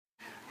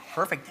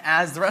Perfect.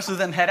 As the rest of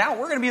them head out,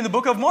 we're going to be in the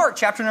book of Mark,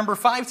 chapter number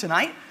 5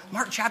 tonight.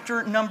 Mark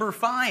chapter number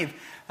 5.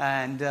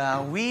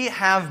 And we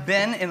have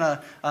been in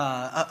a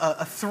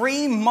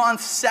 3-month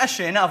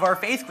session of our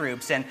faith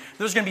groups. And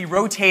there's going to be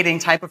rotating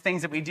type of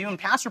things that we do. And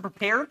Pastor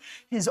prepared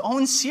his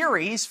own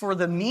series for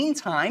the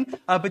meantime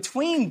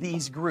between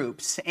these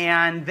groups.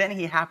 And then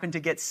he happened to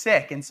get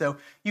sick. And so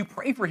you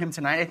pray for him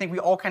tonight. I think we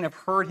all kind of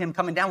heard him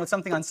coming down with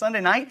something on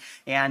Sunday night.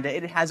 And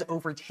it has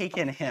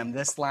overtaken him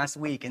this last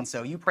week. And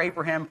so you pray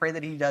for him, pray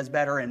that he does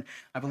better. And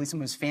I believe some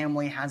of his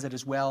family has it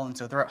as well. And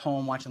so they're at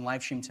home watching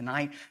live stream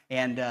tonight.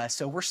 And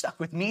so we're stuck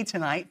with me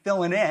tonight,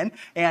 filling in,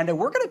 and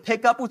we're going to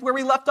pick up with where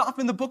we left off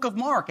in the book of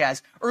Mark,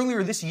 as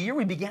earlier this year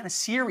we began a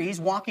series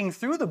walking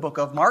through the book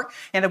of Mark,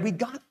 and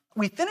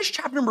we finished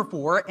chapter number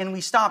 4, and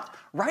we stopped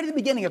right at the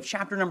beginning of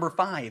chapter number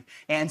 5,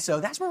 and so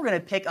that's where we're going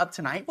to pick up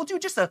tonight. We'll do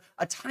just a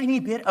tiny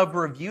bit of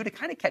review to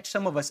kind of catch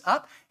some of us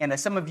up, and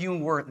some of you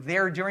were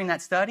there during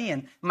that study,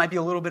 and it might be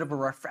a little bit of a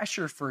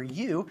refresher for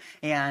you,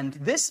 and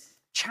this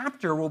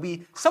chapter will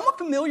be somewhat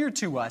familiar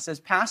to us as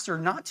pastor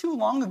not too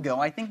long ago,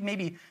 I think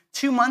maybe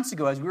 2 months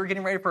ago, as we were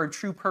getting ready for a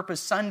True Purpose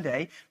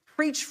Sunday,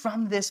 preach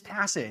from this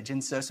passage.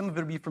 And so some of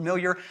it will be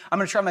familiar. I'm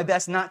going to try my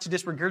best not to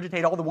just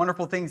regurgitate all the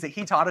wonderful things that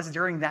he taught us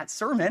during that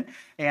sermon.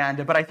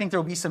 But I think there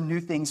will be some new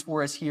things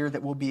for us here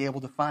that we'll be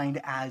able to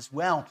find as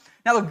well.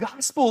 Now, the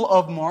Gospel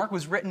of Mark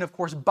was written, of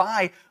course,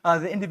 by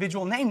the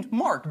individual named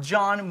Mark,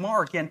 John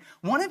Mark. And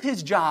one of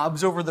his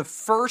jobs over the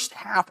first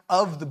half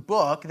of the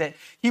book that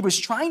he was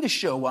trying to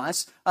show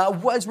us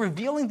was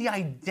revealing the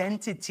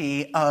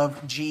identity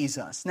of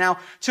Jesus. Now,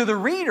 to the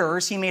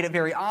readers, he made it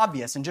very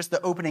obvious. In just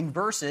the opening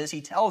verses,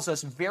 he tells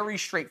us very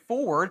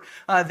straightforward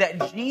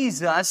that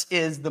Jesus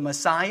is the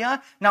Messiah.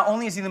 Not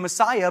only is he the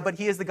Messiah, but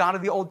he is the God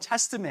of the Old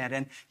Testament.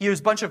 And he has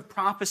a bunch of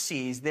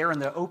prophecies there in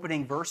the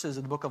opening verses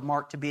of the book of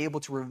Mark to be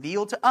able to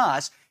reveal to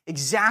us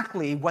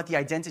exactly what the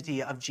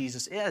identity of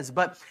Jesus is.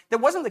 But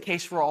that wasn't the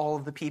case for all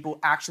of the people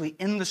actually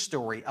in the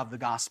story of the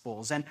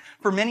Gospels. And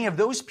for many of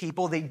those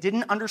people, they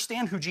didn't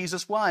understand who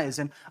Jesus was.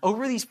 And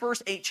over these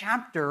first 8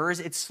 chapters,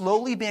 it's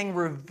slowly being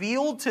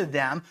revealed to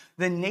them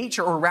the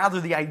nature, or rather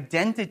the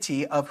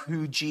identity of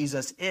who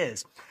Jesus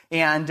is.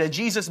 And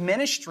Jesus'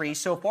 ministry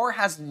so far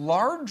has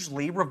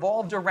largely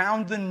revolved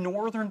around the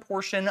northern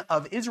portion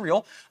of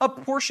Israel, a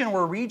portion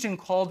or a region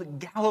called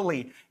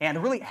Galilee,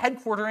 and really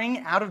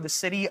headquartering out of the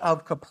city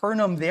of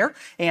Capernaum there.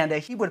 And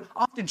he would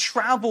often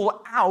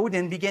travel out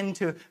and begin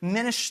to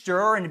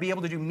minister and to be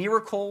able to do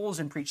miracles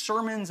and preach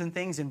sermons and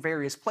things in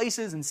various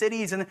places and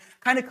cities, and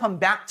kind of come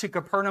back to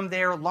Capernaum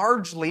there,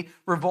 largely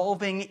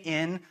revolving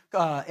in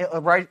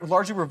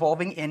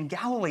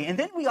Galilee. And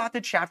then we got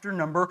to chapter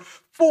number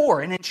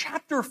 4. And in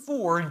chapter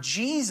 4,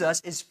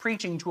 Jesus is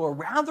preaching to a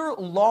rather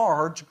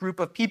large group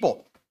of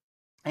people.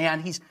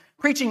 And he's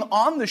preaching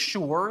on the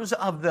shores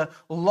of the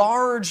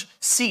large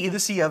sea, the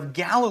Sea of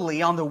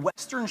Galilee, on the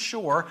western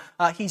shore.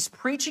 He's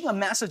preaching a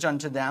message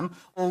unto them,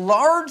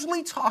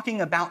 largely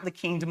talking about the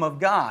kingdom of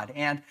God.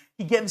 And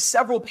he gives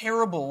several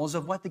parables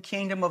of what the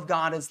kingdom of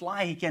God is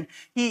like. And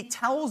he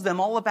tells them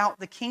all about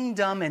the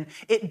kingdom and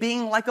it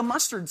being like a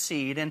mustard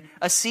seed, and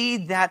a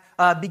seed that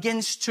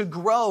begins to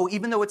grow,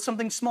 even though it's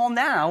something small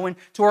now. And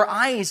to our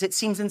eyes, it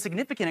seems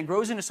insignificant. It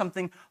grows into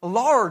something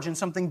large and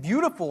something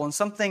beautiful and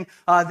something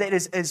that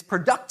is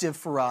productive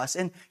for us.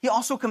 And he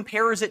also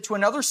compares it to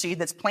another seed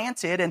that's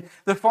planted, and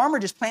the farmer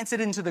just plants it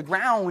into the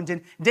ground.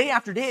 And day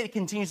after day, it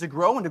continues to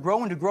grow and to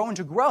grow and to grow and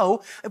to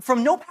grow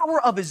from no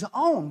power of his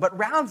own, but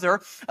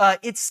rather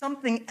it's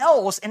something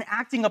else and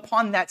acting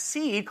upon that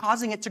seed,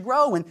 causing it to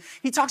grow. And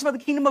he talks about the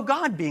kingdom of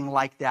God being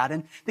like that.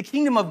 And the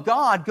kingdom of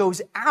God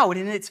goes out,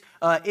 and it's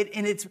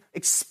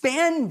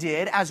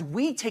expanded as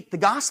we take the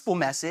gospel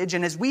message,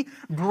 and as we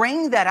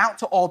bring that out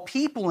to all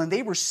people and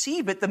they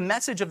receive it, the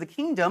message of the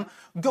kingdom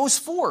goes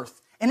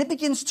forth. And it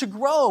begins to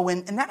grow,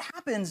 and that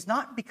happens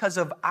not because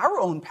of our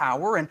own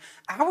power and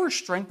our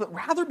strength, but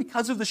rather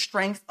because of the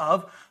strength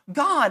of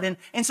God.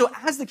 And so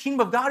as the kingdom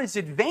of God is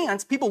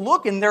advanced, people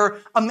look and they're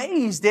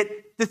amazed at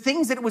the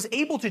things that it was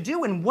able to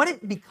do and what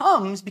it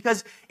becomes,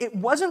 because it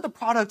wasn't the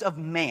product of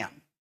man.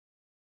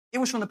 It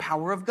was from the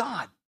power of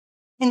God.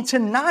 And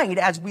tonight,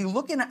 as we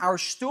look into our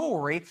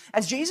story,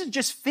 as Jesus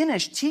just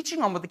finished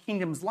teaching on what the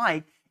kingdom's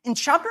like, in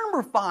chapter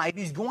number 5,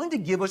 he's going to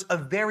give us a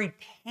very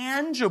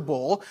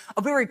tangible,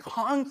 a very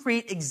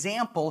concrete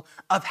example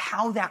of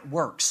how that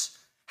works.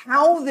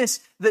 How the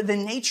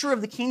nature of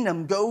the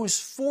kingdom goes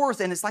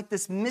forth, and it's like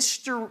this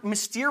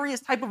mysterious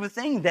type of a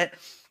thing that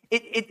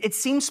it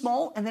seems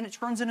small, and then it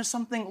turns into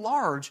something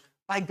large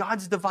by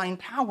God's divine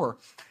power.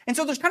 And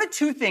so there's kind of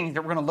 2 things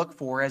that we're going to look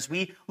for as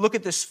we look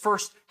at this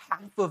first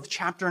half of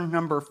chapter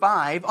number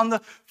 5. On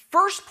the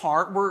first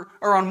part,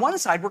 on one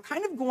side, we're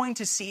kind of going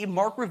to see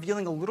Mark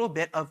revealing a little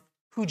bit of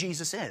who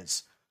Jesus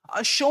is,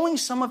 showing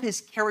some of his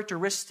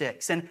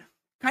characteristics, and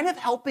kind of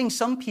helping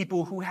some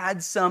people who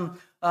had some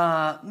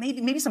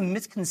maybe some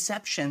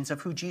misconceptions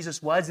of who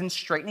Jesus was, and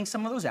straightening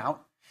some of those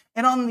out.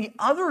 And on the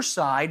other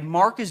side,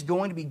 Mark is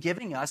going to be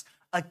giving us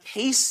a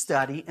case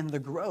study in the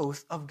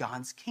growth of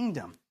God's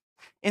kingdom.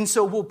 And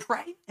so we'll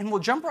pray and we'll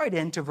jump right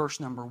into verse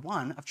number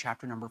 1 of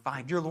chapter number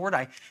 5. Dear Lord,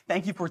 I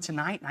thank you for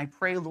tonight, and I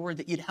pray, Lord,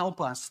 that you'd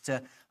help us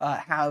to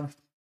have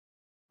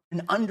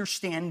an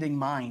understanding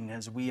mind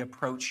as we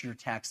approach your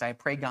text. I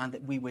pray, God,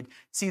 that we would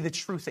see the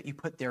truth that you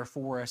put there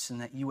for us, and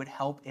that you would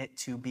help it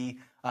to be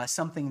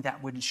something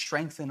that would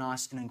strengthen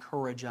us and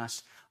encourage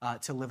us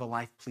to live a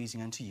life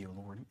pleasing unto you,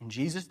 Lord. In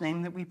Jesus'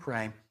 name that we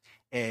pray,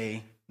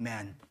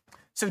 amen.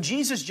 So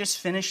Jesus just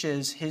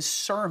finishes his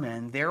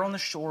sermon there on the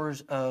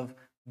shores of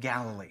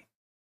Galilee.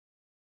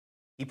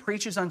 He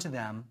preaches unto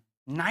them,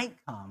 night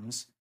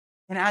comes,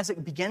 and as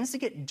it begins to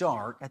get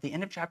dark at the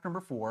end of chapter number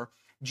 4,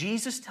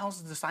 Jesus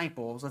tells the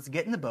disciples, let's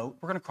get in the boat,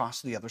 we're going to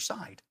cross to the other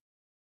side.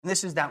 And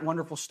this is that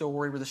wonderful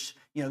story where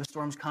the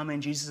storm's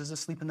coming, Jesus is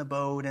asleep in the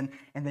boat, and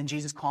then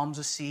Jesus calms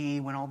the sea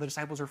when all the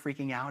disciples are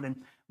freaking out.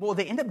 And well,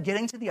 they end up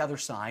getting to the other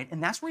side,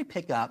 and that's where we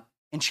pick up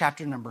in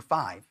chapter number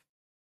 5.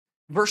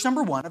 Verse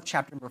number 1 of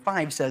chapter number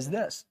 5 says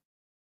this: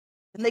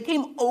 And they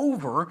came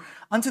over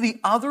unto the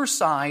other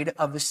side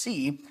of the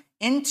sea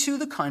into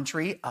the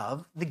country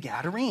of the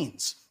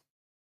Gadarenes.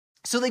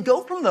 So they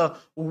go from the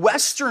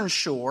western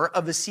shore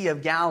of the Sea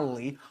of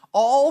Galilee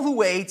all the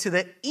way to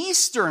the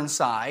eastern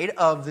side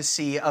of the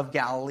Sea of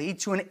Galilee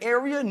to an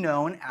area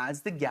known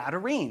as the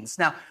Gadarenes.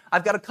 Now,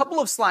 I've got a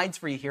couple of slides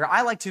for you here.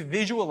 I like to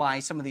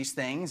visualize some of these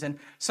things, and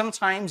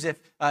sometimes if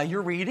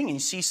you're reading and you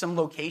see some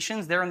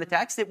locations there in the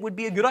text, it would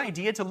be a good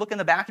idea to look in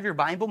the back of your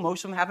Bible.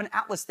 Most of them have an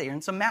atlas there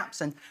and some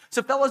maps. And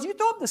so, fellas, you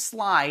throw up the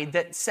slide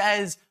that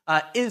says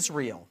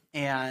Israel,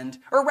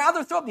 or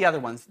rather, throw up the other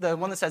ones. The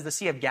one that says the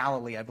Sea of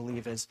Galilee, I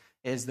believe,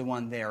 is the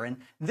one there. And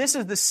this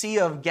is the Sea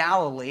of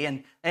Galilee,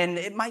 and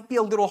it might be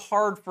a little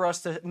hard for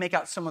us to make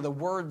out some of the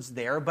words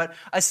there, but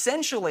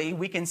essentially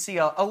we can see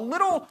a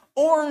little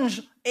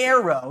orange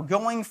arrow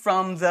going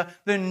from the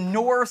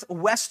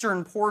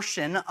northwestern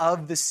portion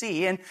of the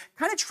sea and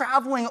kind of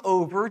traveling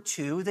over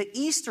to the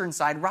eastern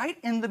side, right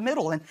in the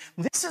middle. And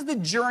this is the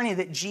journey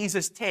that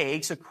Jesus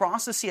takes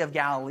across the Sea of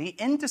Galilee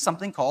into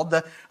something called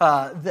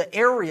the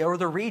area or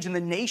the region,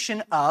 the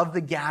nation of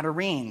the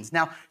Gadarenes.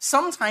 Now,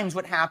 sometimes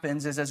what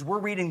happens is as we're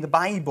reading the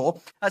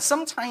Bible,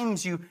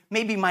 sometimes you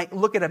maybe might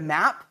look at a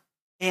map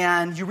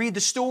and you read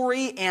the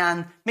story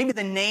and maybe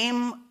the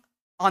name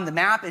on the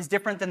map is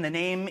different than the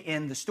name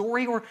in the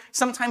story. Or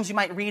sometimes you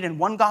might read in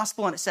one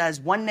gospel and it says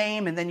one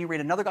name, and then you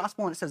read another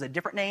gospel and it says a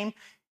different name,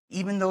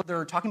 even though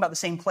they're talking about the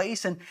same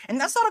place. And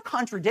that's not a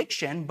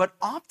contradiction, but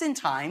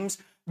oftentimes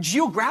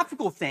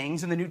geographical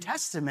things in the New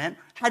Testament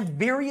had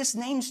various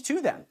names to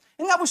them.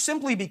 And that was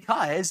simply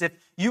because if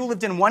you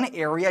lived in one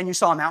area and you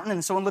saw a mountain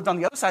and someone lived on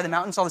the other side of the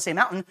mountain and saw the same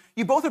mountain,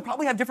 you both would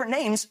probably have different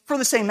names for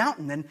the same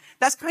mountain. And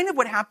that's kind of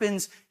what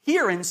happens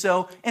here. And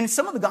so in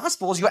some of the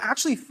Gospels, you'll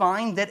actually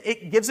find that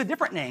it gives a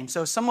different name.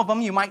 So some of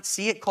them you might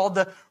see it called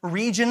the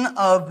region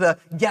of the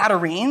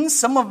Gadarenes.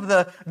 Some of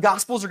the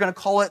Gospels are going to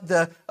call it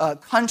the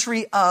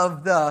country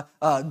of the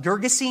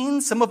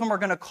Gergesenes. Some of them are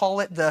going to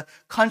call it the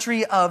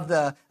country of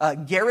the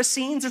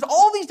Gerasenes. There's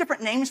all these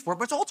different names for it,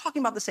 but it's all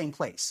talking about the same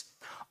place.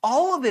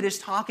 All of it is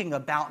talking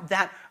about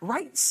that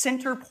right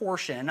center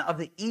portion of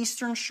the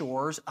eastern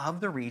shores of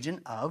the region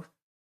of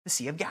the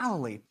Sea of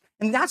Galilee.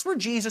 And that's where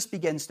Jesus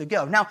begins to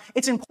go. Now,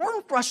 it's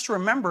important for us to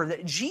remember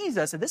that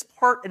Jesus, at this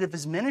part of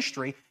his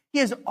ministry, he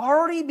has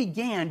already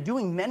began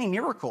doing many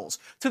miracles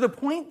to the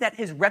point that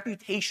his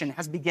reputation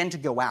has begun to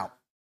go out.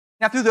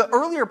 Now, through the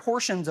earlier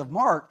portions of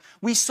Mark,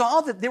 we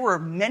saw that there were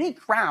many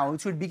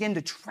crowds who would begin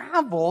to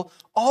travel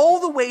all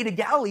the way to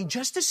Galilee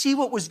just to see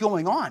what was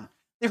going on.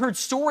 They heard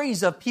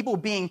stories of people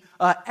being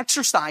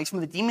exorcised from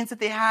the demons that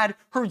they had,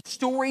 heard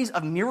stories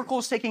of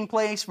miracles taking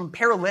place, from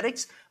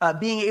paralytics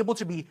being able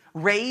to be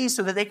raised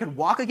so that they could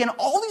walk again,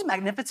 all these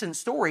magnificent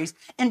stories.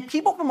 And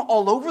people from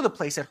all over the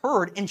place had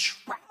heard and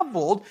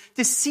traveled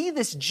to see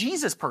this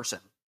Jesus person.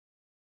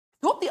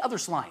 Go up the other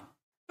slide.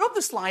 Go up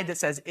the slide that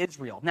says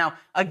Israel. Now,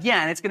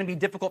 again, it's going to be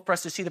difficult for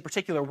us to see the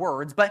particular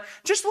words, but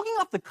just looking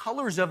up the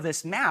colors of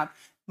this map,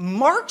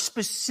 Mark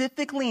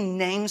specifically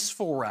names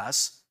for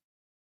us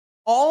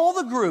all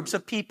the groups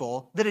of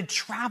people that had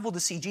traveled to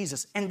see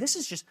Jesus. And this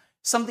is just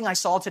something I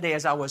saw today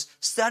as I was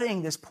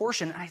studying this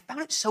portion, and I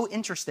found it so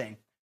interesting.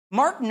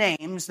 Mark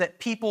names that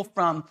people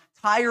from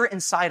Tyre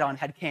and Sidon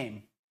had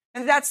came.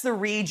 And that's the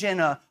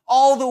region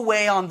all the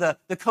way on the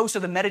coast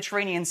of the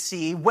Mediterranean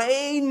Sea,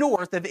 way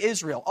north of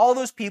Israel. All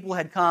those people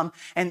had come,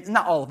 and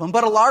not all of them,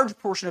 but a large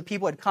portion of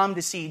people had come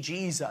to see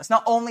Jesus.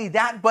 Not only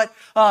that, but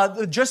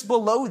just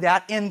below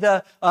that, in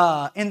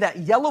that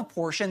yellow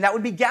portion, that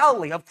would be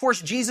Galilee. Of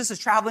course, Jesus is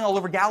traveling all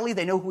over Galilee.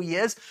 They know who he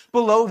is.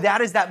 Below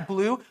that is that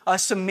blue,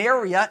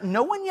 Samaria.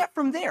 No one yet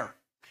from there.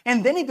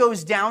 And then he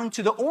goes down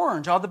to the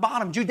orange on the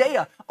bottom,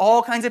 Judea.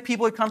 All kinds of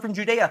people had come from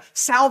Judea.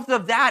 South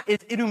of that is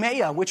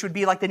Idumea, which would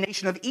be like the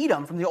nation of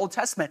Edom from the Old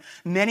Testament.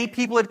 Many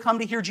people had come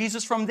to hear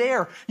Jesus from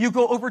there. You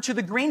go over to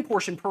the green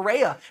portion,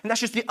 Perea, and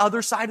that's just the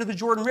other side of the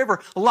Jordan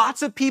River.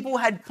 Lots of people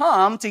had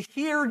come to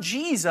hear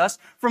Jesus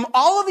from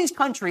all of these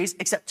countries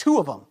except two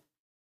of them.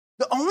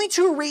 The only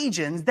two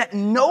regions that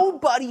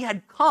nobody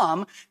had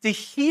come to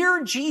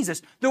hear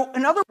Jesus. Though,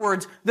 in other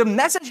words, the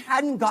message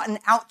hadn't gotten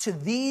out to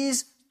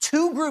these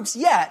two groups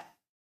yet,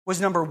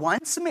 was number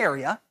one,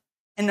 Samaria,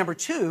 and number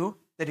two,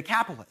 the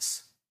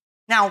Decapolis.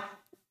 Now,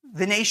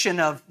 the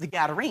nation of the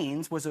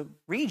Gadarenes was a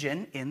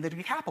region in the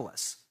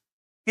Decapolis.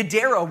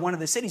 Gadara, one of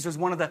the cities, was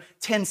one of the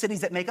 10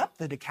 cities that make up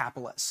the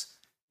Decapolis.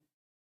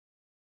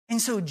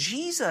 And so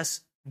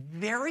Jesus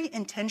very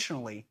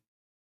intentionally,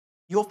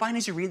 you'll find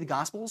as you read the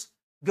Gospels,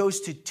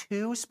 goes to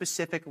two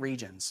specific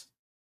regions.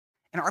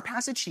 In our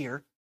passage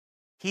here,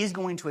 he is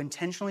going to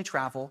intentionally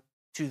travel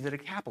to the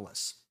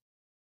Decapolis.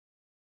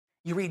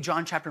 You read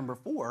John chapter number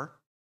 4,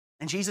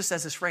 and Jesus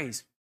says this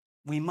phrase,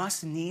 we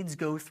must needs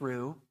go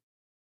through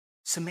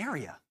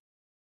Samaria.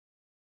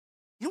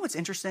 You know what's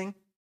interesting?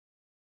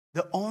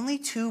 The only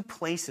two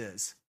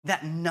places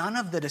that none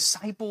of the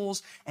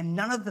disciples and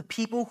none of the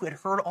people who had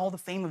heard all the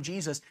fame of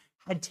Jesus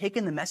had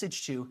taken the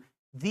message to,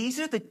 these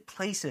are the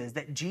places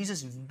that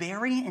Jesus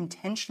very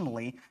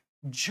intentionally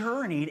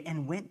journeyed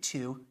and went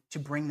to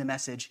bring the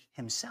message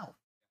himself.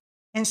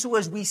 And so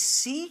as we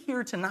see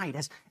here tonight,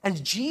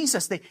 as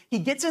Jesus, he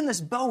gets in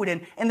this boat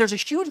and there's a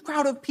huge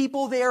crowd of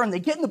people there and they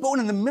get in the boat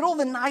in the middle of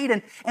the night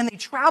and they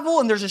travel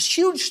and there's this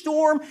huge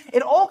storm.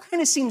 It all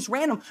kind of seems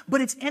random,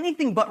 but it's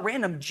anything but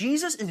random.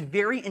 Jesus is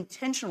very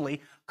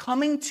intentionally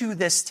coming to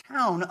this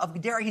town of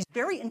Gadara. He's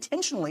very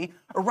intentionally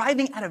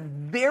arriving at a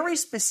very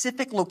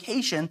specific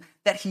location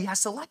that he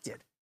has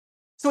selected.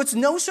 So it's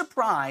no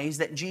surprise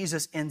that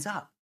Jesus ends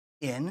up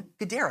in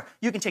Gadara.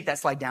 You can take that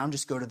slide down,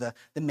 just go to the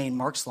main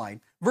Mark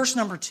slide. Verse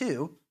number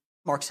 2,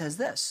 Mark says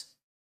this,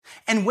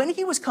 and when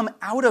he was come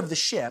out of the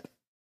ship,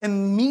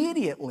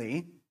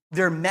 immediately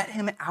there met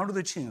him out of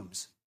the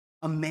tombs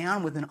a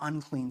man with an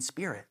unclean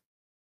spirit,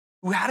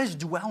 who had his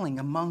dwelling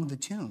among the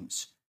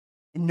tombs.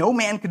 And no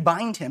man could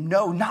bind him,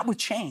 no, not with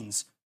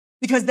chains,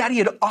 because that he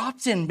had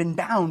often been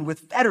bound with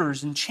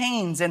fetters and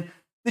chains, and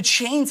the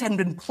chains had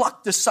been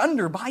plucked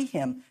asunder by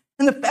him,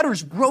 and the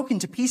fetters broken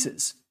to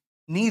pieces.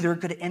 Neither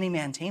could any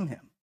man tame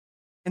him.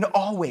 And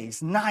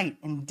always, night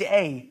and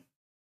day,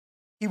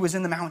 he was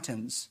in the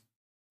mountains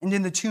and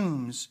in the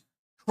tombs,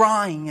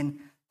 crying and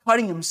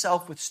cutting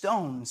himself with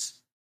stones.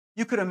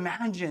 You could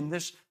imagine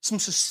there's some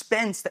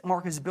suspense that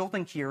Mark is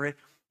building here.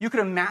 You could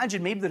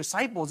imagine maybe the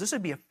disciples, this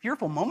would be a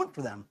fearful moment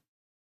for them.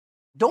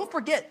 Don't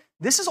forget,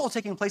 this is all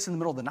taking place in the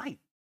middle of the night.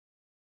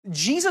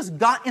 Jesus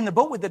got in the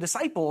boat with the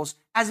disciples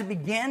as it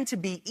began to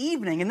be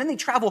evening, and then they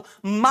travel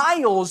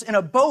miles in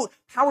a boat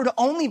powered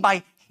only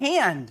by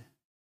hand.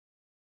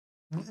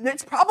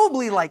 It's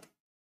probably like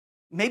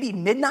maybe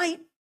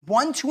midnight,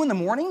 1, 2 in the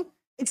morning.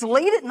 It's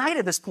late at night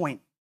at this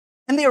point.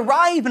 And they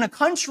arrive in a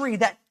country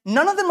that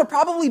none of them have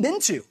probably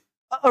been to,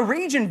 a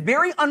region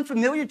very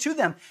unfamiliar to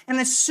them. And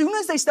as soon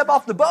as they step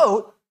off the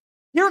boat,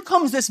 here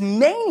comes this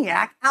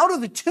maniac out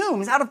of the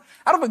tombs, out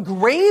of a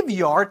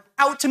graveyard,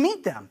 out to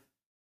meet them.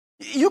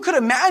 You could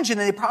imagine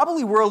that they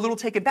probably were a little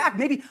taken back,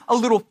 maybe a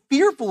little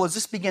fearful as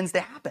this begins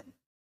to happen.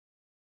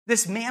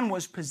 This man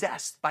was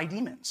possessed by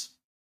demons.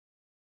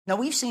 Now,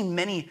 we've seen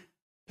many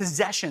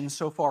possessions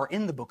so far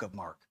in the book of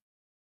Mark.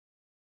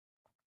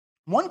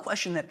 One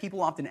question that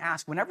people often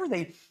ask whenever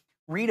they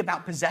read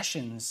about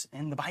possessions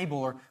in the Bible,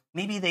 or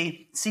maybe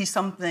they see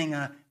something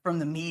from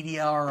the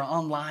media or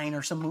online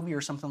or some movie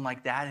or something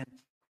like that,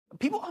 and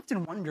people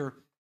often wonder,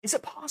 is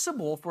it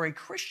possible for a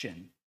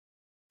Christian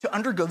to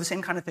undergo the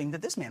same kind of thing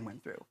that this man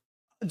went through?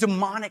 A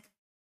demonic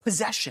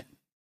possession.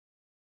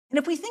 And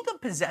if we think of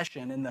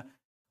possession in the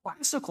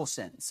classical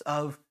sense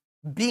of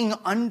being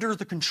under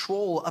the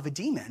control of a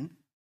demon,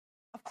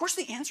 of course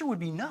the answer would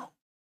be no.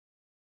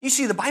 You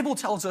see, the Bible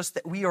tells us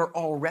that we are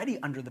already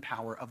under the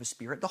power of a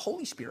spirit, the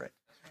Holy Spirit.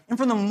 And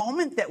from the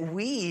moment that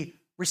we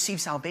receive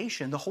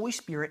salvation, the Holy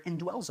Spirit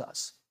indwells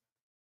us.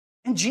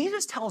 And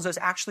Jesus tells us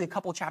actually a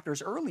couple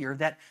chapters earlier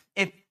that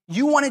if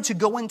you wanted to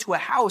go into a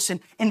house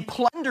and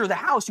plunder the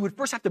house, you would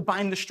first have to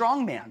bind the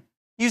strong man.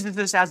 He uses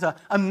this as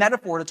a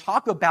metaphor to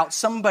talk about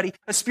somebody,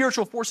 a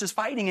spiritual force is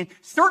fighting. And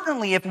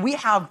certainly if we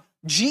have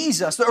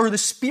Jesus, or the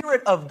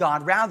Spirit of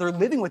God rather,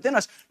 living within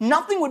us,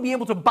 nothing would be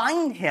able to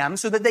bind him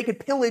so that they could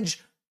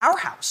pillage our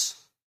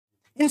house.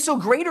 And so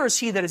greater is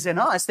he that is in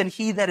us than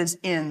he that is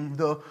in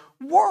the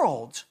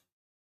world.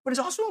 But it's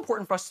also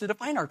important for us to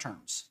define our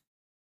terms.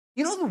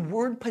 You know, the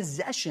word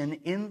possession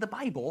in the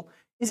Bible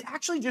is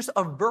actually just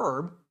a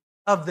verb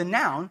of the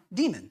noun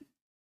demon.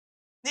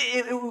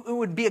 It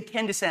would be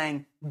akin to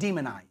saying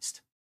demonized.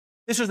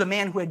 This was a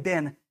man who had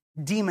been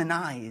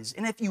demonized.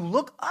 And if you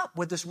look up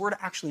what this word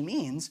actually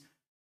means,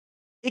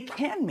 it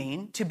can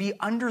mean to be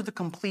under the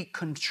complete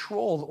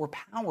control or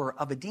power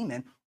of a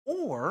demon,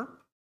 or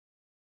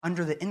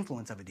under the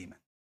influence of a demon.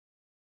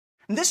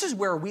 And this is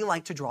where we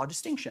like to draw a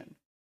distinction,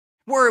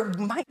 where it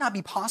might not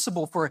be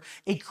possible for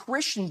a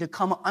Christian to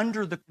come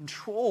under the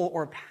control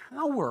or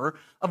power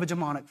of a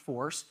demonic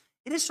force.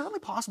 It is certainly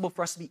possible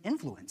for us to be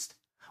influenced.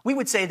 We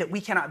would say that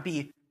we cannot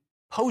be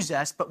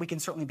possessed, but we can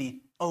certainly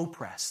be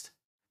oppressed.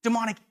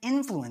 Demonic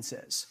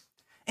influences.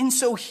 And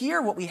so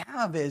here what we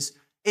have is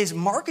is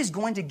Mark is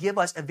going to give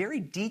us a very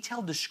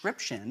detailed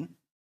description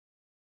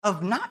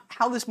of not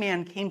how this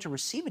man came to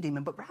receive a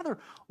demon, but rather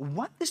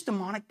what this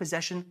demonic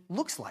possession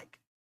looks like.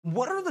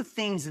 What are the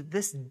things that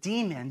this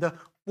demon, the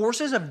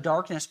forces of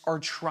darkness, are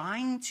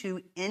trying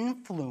to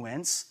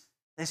influence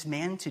this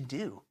man to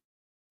do?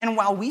 And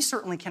while we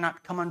certainly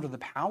cannot come under the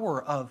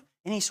power of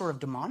any sort of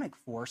demonic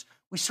force,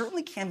 we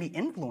certainly can be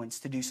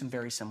influenced to do some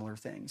very similar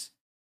things.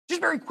 Just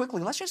very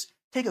quickly, let's just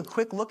take a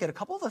quick look at a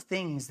couple of the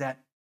things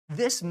that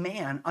this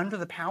man, under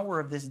the power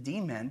of this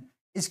demon,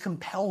 is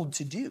compelled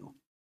to do.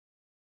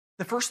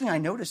 The first thing I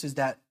notice is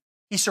that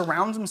he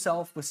surrounds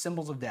himself with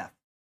symbols of death.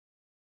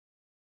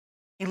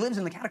 He lives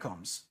in the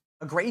catacombs,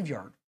 a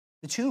graveyard,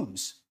 the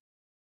tombs,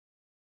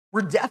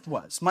 where death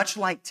was. Much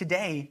like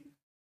today,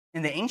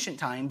 in the ancient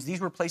times, these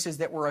were places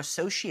that were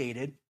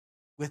associated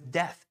with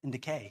death and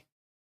decay.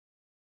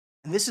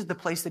 And this is the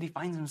place that he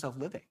finds himself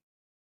living.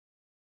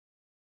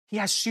 He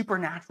has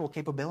supernatural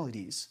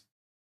capabilities,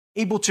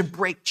 able to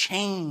break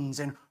chains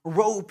and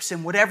ropes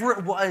and whatever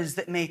it was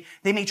that they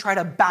may try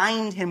to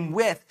bind him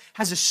with,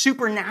 has a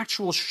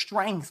supernatural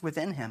strength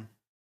within him.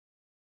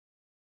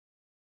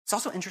 It's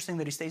also interesting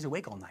that he stays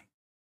awake all night.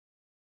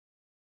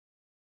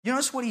 You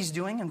notice what he's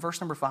doing in verse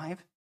number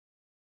 5?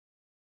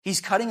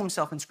 He's cutting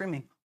himself and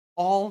screaming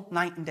all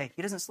night and day.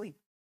 He doesn't sleep.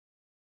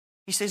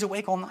 He stays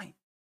awake all night.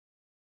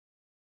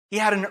 He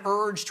had an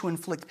urge to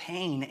inflict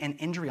pain and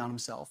injury on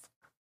himself,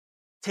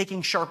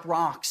 taking sharp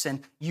rocks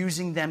and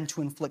using them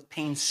to inflict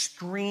pain,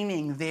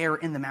 screaming there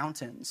in the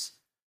mountains.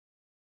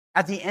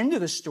 At the end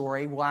of the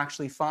story, we'll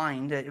actually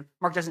find,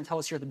 Mark doesn't tell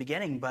us here at the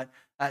beginning, but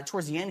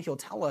towards the end, he'll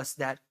tell us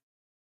that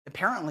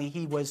apparently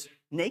he was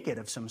naked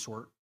of some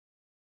sort.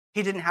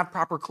 He didn't have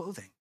proper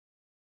clothing.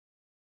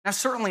 Now,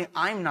 certainly,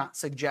 I'm not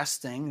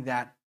suggesting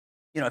that,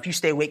 if you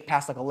stay awake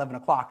past like 11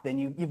 o'clock, then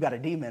you've got a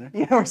demon,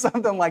 or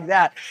something like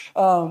that.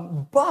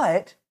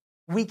 But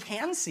we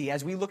can see,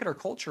 as we look at our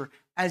culture,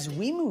 as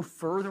we move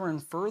further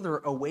and further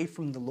away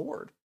from the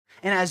Lord,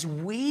 and as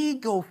we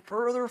go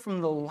further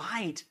from the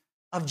light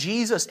of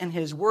Jesus and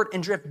his word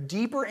and drift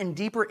deeper and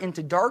deeper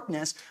into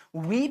darkness,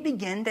 we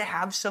begin to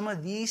have some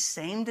of these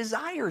same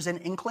desires and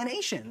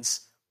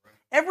inclinations.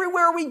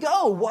 Everywhere we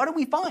go, what do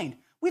we find?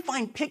 We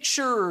find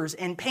pictures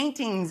and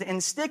paintings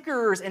and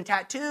stickers and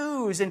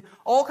tattoos and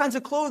all kinds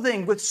of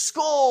clothing with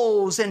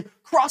skulls and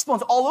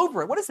crossbones all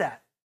over it. What is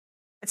that?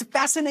 It's a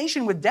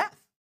fascination with death.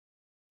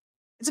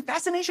 It's a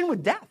fascination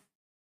with death.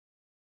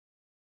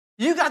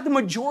 You got the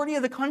majority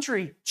of the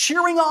country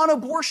cheering on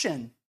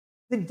abortion,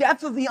 the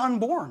death of the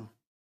unborn.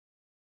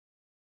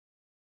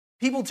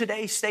 People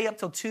today stay up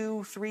till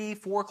 2, 3,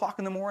 4 o'clock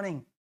in the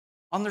morning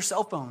on their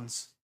cell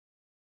phones,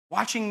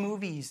 watching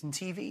movies and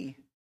TV.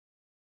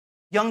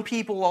 Young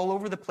people all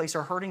over the place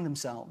are hurting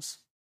themselves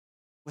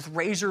with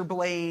razor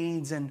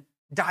blades and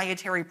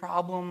dietary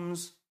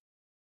problems.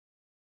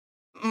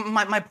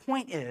 My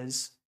point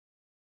is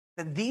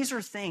that these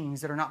are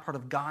things that are not part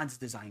of God's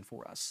design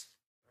for us.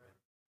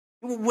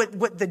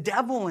 What the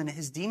devil and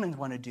his demons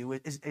want to do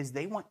is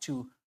they want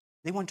to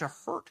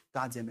hurt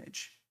God's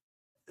image.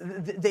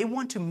 They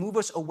want to move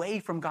us away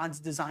from God's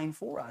design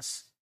for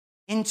us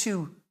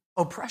into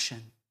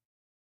oppression.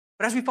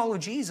 But as we follow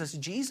Jesus,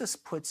 Jesus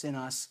puts in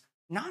us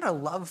not a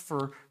love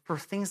for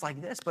things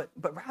like this, but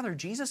rather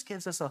Jesus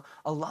gives us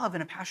a love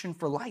and a passion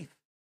for life,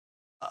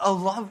 a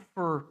love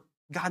for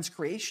God's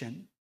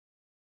creation.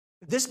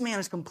 This man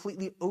is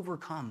completely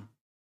overcome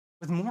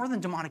with more than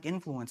demonic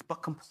influence,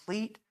 but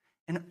complete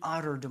and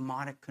utter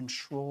demonic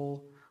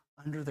control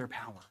under their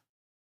power.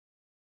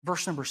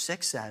 Verse number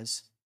 6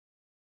 says,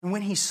 "And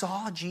when he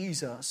saw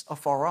Jesus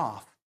afar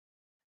off,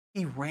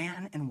 he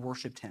ran and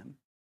worshiped him.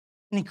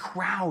 And he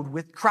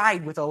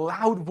cried with a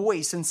loud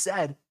voice and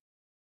said,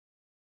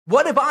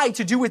 'What have I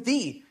to do with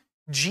thee,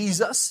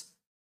 Jesus,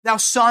 thou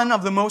Son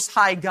of the Most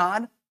High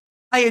God?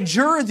 I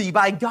adjure thee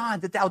by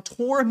God that thou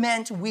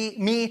torment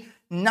me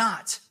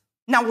not.'"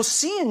 Now we'll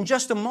see in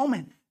just a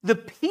moment, the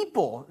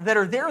people that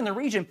are there in the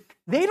region,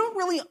 they don't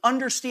really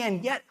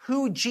understand yet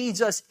who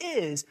Jesus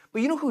is.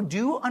 But you know who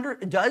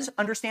does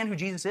understand who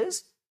Jesus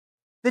is?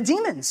 The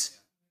demons.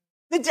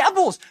 The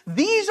devils.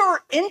 These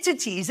are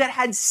entities that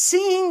had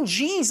seen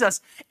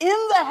Jesus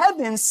in the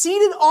heavens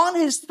seated on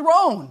his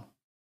throne.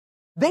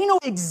 They know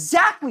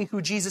exactly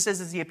who Jesus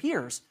is as he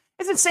appears.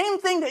 It's the same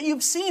thing that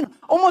you've seen.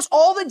 Almost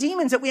all the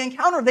demons that we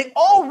encounter, they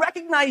all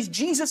recognize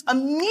Jesus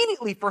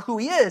immediately for who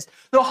he is.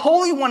 The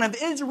Holy One of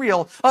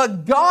Israel,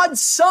 God's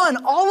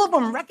Son, all of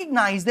them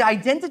recognize the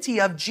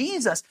identity of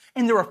Jesus,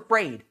 and they're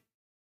afraid.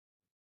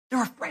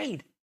 They're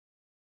afraid.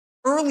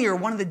 Earlier,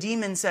 one of the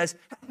demons says,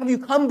 "Have you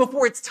come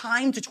before it's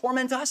time to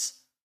torment us?"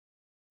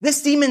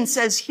 This demon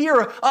says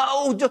here,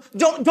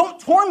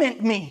 don't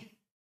torment me.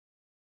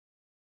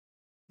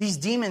 These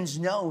demons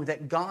know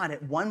that God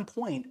at one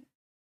point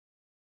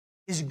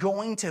is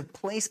going to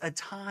place a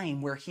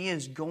time where he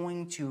is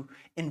going to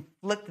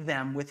inflict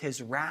them with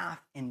his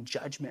wrath and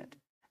judgment.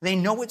 They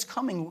know it's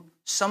coming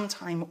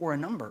sometime or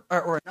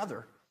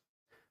another.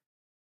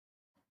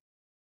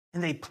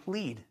 And they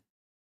plead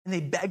and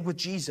they beg with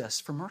Jesus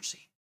for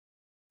mercy.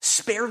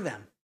 Spare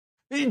them.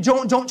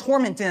 Don't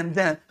torment them.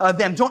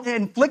 Don't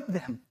inflict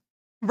them.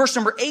 Verse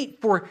number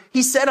 8, for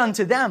he said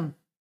unto them,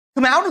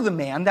 come out of the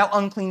man, thou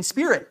unclean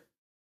spirit.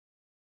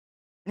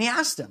 And he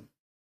asked him,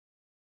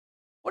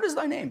 what is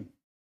thy name?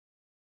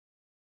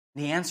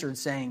 And he answered,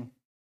 saying,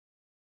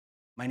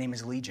 my name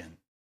is Legion,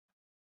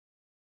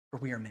 for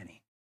we are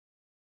many.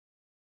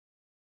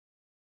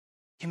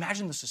 Can you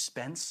imagine the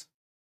suspense?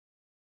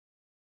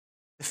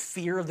 The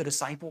fear of the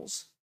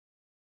disciples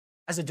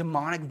as a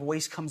demonic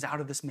voice comes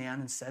out of this man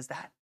and says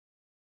that?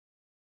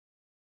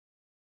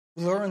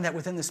 Learn that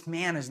within this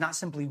man is not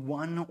simply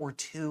one or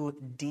two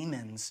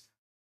demons,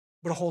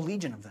 but a whole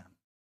legion of them.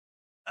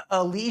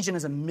 A legion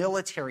is a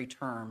military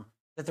term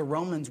that the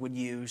Romans would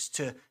use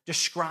to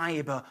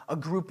describe a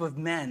group of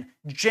men,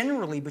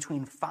 generally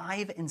between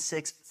 5,000 and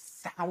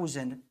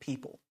 6,000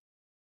 people.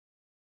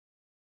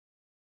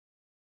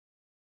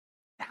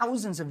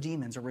 Thousands of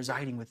demons are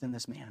residing within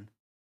this man.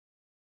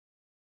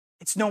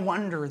 It's no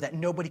wonder that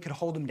nobody could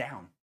hold him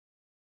down.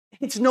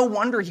 It's no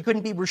wonder he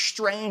couldn't be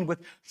restrained with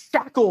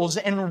shackles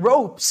and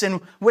ropes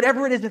and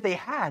whatever it is that they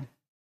had.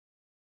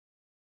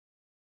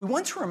 We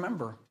want to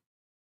remember,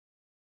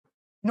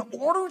 in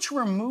order to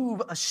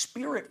remove a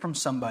spirit from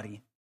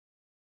somebody,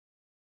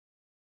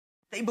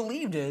 they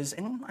believed is,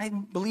 and I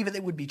believe that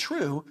it would be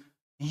true,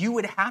 you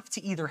would have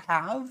to either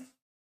have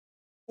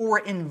or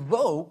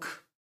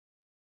invoke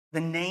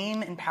the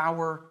name and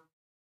power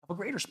of a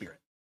greater spirit.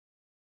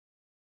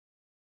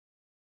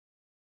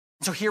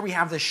 So here we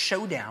have this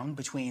showdown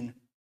between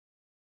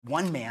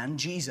one man,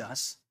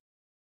 Jesus,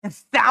 and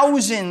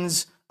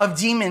thousands of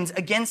demons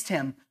against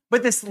him.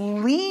 But this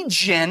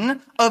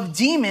legion of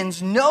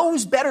demons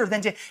knows better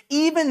than to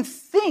even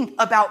think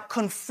about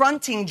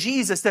confronting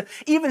Jesus, to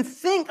even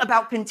think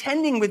about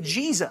contending with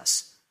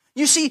Jesus.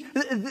 You see,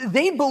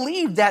 they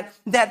believed that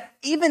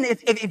even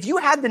if you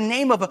had the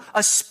name of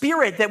a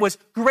spirit that was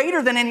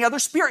greater than any other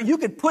spirit, you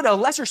could put a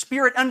lesser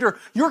spirit under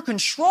your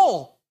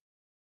control.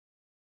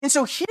 And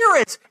so here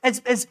it's,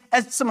 as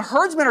some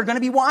herdsmen are going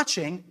to be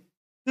watching,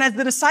 and as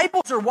the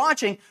disciples are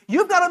watching,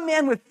 you've got a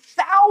man with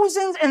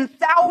thousands and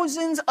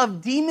thousands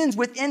of demons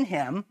within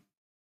him.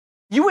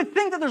 You would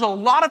think that there's a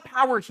lot of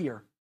power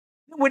here.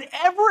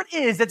 Whatever it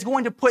is that's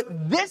going to put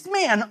this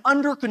man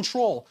under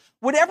control,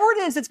 whatever it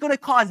is that's going to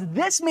cause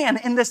this man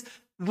and this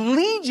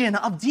legion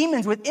of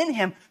demons within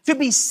him to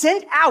be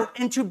sent out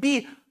and to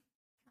be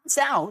cast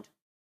out,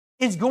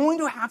 is going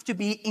to have to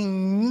be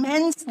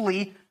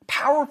immensely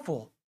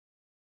powerful.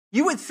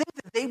 You would think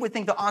that they would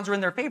think the odds are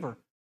in their favor.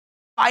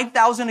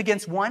 5,000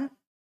 against one?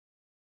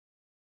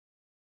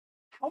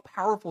 How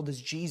powerful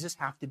does Jesus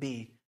have to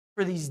be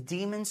for these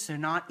demons to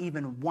not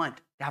even want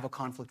to have a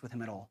conflict with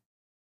him at all?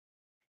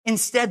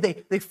 Instead,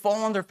 they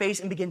fall on their face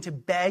and begin to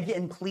beg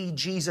and plead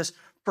Jesus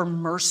for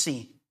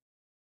mercy.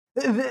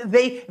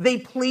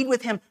 They plead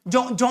with him,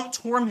 don't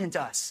torment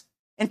us.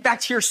 In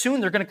fact, here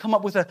soon, they're going to come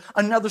up with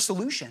another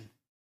solution.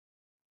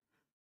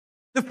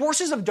 The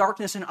forces of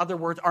darkness, in other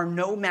words, are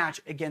no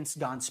match against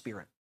God's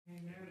Spirit.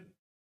 Amen.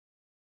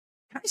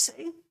 Can I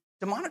say,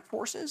 demonic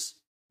forces,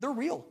 they're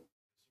real.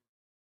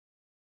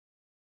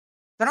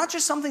 They're not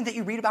just something that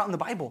you read about in the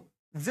Bible.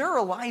 They're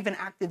alive and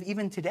active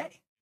even today.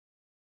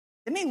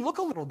 They may look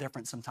a little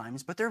different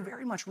sometimes, but they're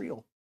very much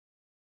real.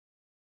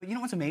 But you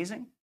know what's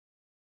amazing?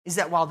 Is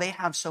that while they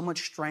have so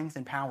much strength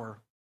and power,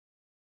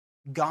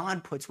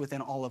 God puts within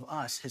all of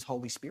us his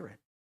Holy Spirit.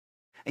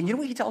 And you know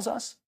what he tells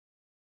us?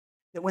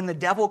 That when the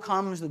devil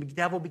comes, the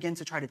devil begins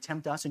to try to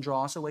tempt us and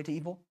draw us away to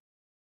evil.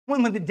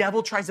 When the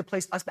devil tries to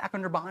place us back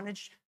under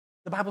bondage,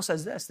 the Bible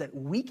says this, that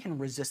we can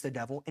resist the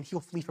devil and he'll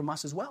flee from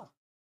us as well.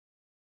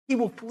 He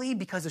will flee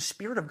because the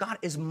Spirit of God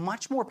is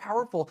much more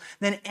powerful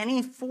than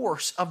any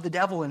force of the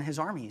devil and his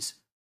armies.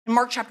 In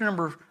Mark chapter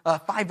number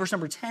 5, verse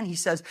number 10, he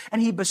says,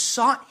 and he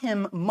besought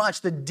him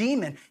much, the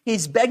demon,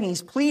 he's begging,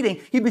 he's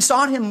pleading, he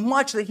besought him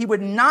much that he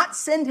would not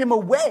send him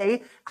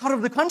away out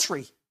of the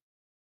country.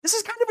 This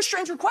is kind of a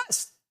strange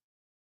request.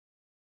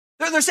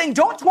 They're saying,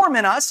 don't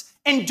torment us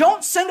and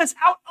don't send us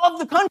out of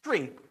the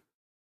country.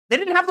 They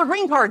didn't have their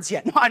green cards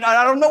yet. No, I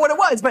don't know what it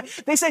was, but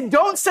they said,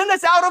 don't send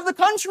us out of the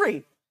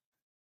country.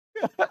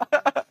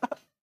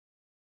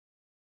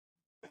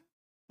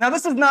 Now,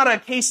 this is not a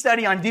case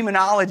study on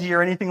demonology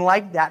or anything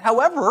like that.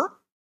 However,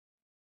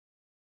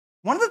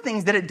 one of the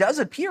things that it does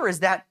appear is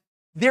that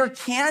there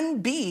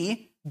can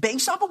be,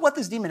 based off of what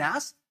this demon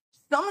asks,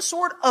 some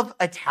sort of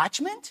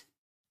attachment,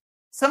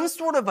 some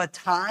sort of a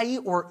tie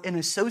or an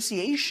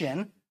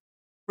association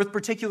with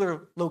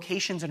particular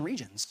locations and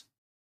regions.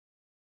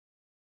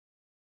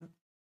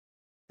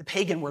 The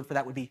pagan word for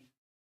that would be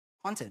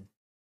haunted.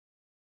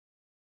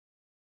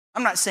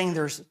 I'm not saying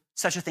there's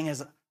such a thing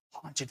as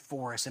haunted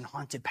forests and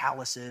haunted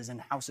palaces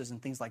and houses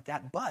and things like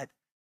that, but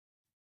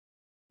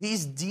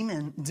these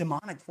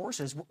demonic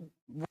forces were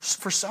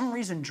for some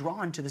reason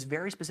drawn to this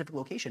very specific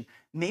location.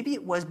 Maybe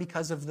it was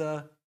because of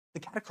the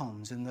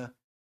catacombs and the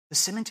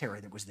cemetery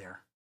that was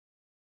there.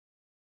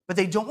 But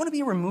they don't want to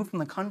be removed from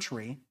the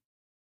country,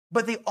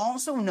 but they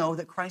also know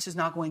that Christ is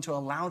not going to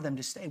allow them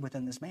to stay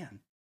within this man.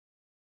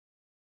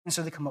 And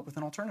so they come up with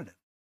an alternative.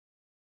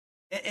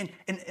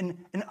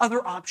 An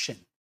other option.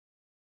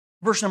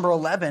 Verse number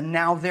 11,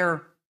 now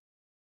there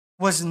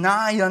was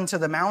nigh unto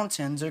the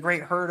mountains a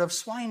great herd of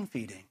swine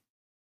feeding.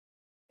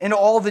 And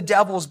all the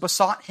devils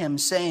besought him,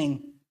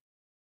 saying,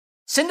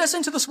 send us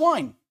into the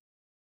swine,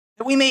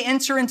 that we may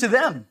enter into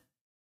them.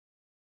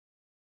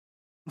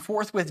 And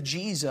forthwith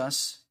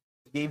Jesus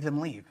gave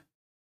them leave.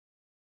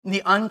 And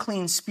the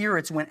unclean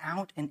spirits went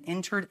out and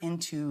entered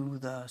into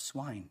the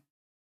swine.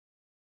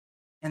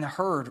 And the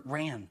herd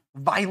ran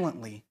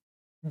violently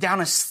down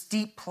a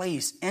steep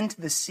place into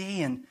the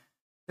sea, and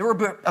there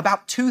were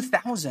about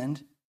 2,000, and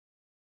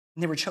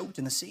they were choked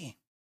in the sea.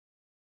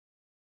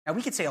 Now,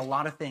 we could say a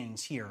lot of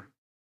things here,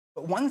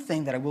 but one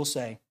thing that I will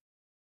say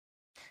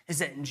is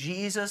that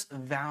Jesus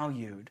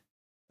valued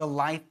the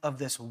life of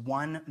this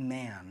one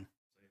man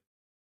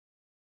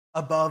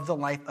above the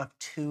life of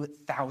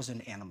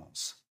 2,000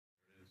 animals.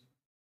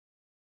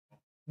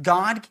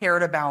 God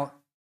cared about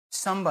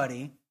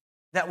somebody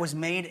that was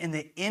made in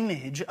the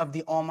image of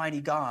the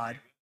Almighty God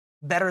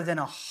better than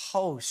a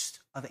host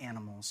of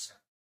animals.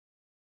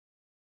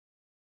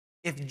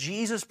 If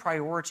Jesus'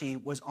 priority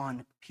was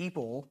on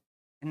people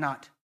and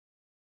not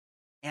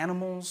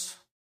animals,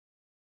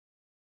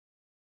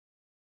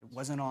 it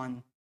wasn't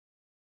on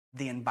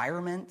the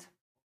environment.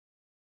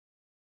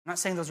 I'm not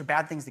saying those are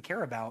bad things to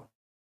care about,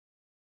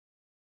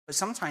 but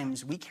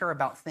sometimes we care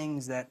about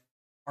things that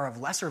are of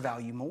lesser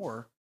value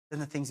more than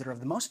the things that are of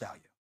the most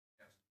value.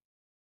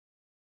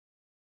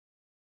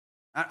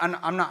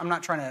 I'm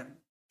not trying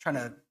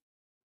to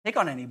pick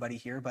on anybody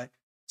here, but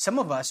some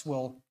of us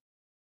we'll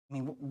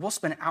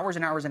spend hours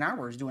and hours and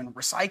hours doing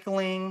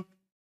recycling.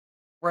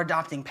 We're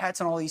adopting pets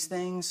and all these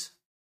things.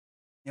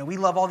 We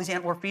love all these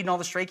animals. We're feeding all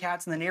the stray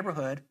cats in the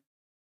neighborhood,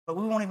 but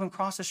we won't even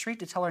cross the street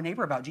to tell our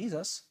neighbor about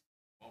Jesus.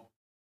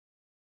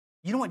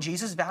 You know what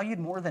Jesus valued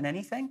more than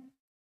anything?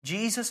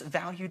 Jesus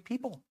valued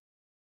people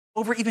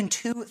over even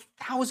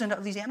 2,000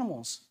 of these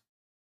animals.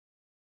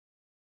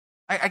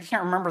 I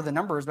can't remember the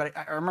numbers, but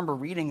I remember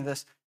reading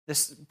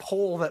this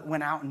poll that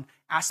went out and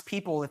asked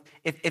people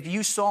if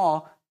you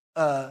saw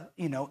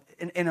in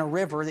a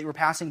river that you were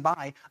passing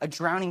by a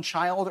drowning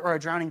child or a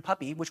drowning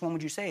puppy, which one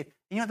would you save?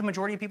 You know what the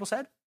majority of people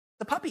said?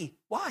 The puppy.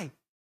 Why?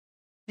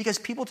 Because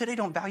people today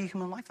don't value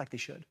human life like they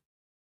should.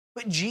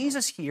 But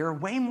Jesus here,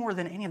 way more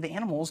than any of the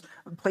animals,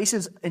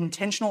 places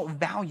intentional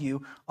value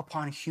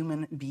upon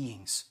human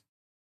beings.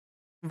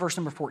 In verse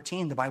number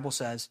 14, the Bible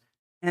says,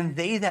 and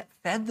they that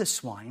fed the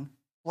swine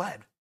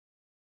fled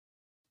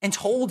and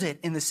told it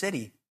in the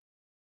city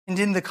and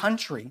in the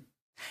country.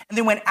 And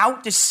they went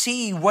out to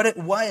see what it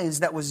was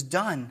that was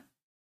done.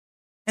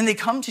 And they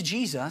come to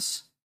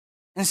Jesus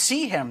and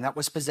see him that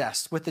was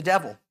possessed with the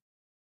devil,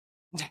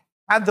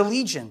 had the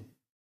legion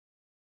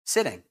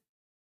sitting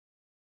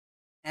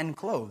and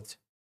clothed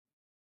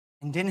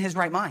and in his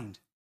right mind.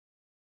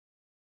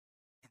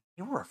 And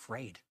they were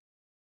afraid.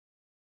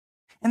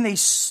 And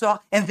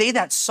they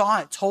that saw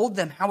it told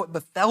them how it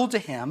befell to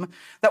him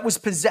that was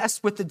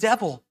possessed with the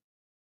devil,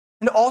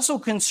 and also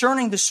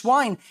concerning the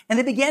swine. And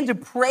they began to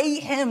pray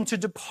him to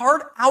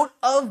depart out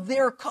of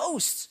their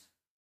coasts.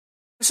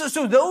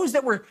 So those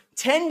that were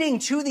tending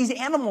to these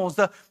animals,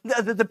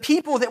 the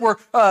people that were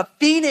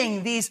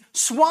feeding these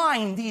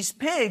swine, these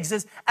pigs,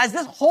 as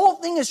this whole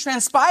thing is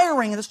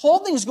transpiring and this whole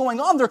thing is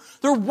going on,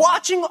 they're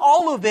watching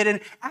all of it.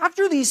 And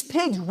after these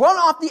pigs run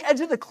off the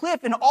edge of the cliff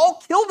and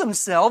all kill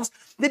themselves,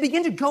 they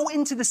begin to go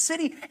into the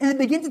city and they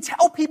begin to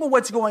tell people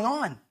what's going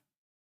on.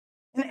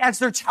 And as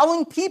they're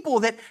telling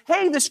people that,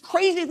 hey, this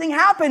crazy thing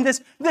happened,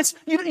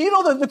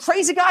 the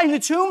crazy guy in the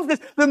tombs,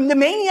 the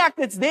maniac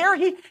that's there,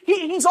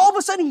 he's all of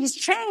a sudden, he's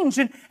changed.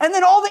 And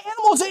then all the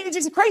animals, it's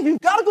just crazy. You've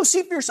got to go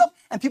see for yourself.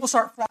 And people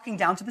start flocking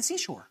down to the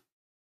seashore.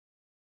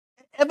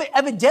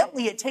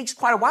 Evidently, it takes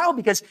quite a while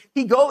because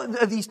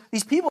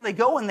these people, they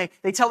go and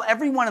they tell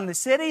everyone in the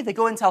city, they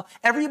go and tell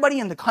everybody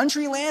in the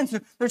country lands.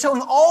 They're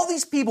telling all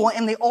these people,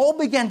 and they all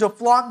begin to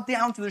flock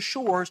down to the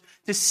shores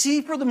to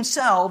see for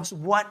themselves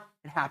what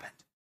had happened.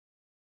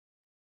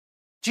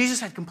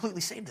 Jesus had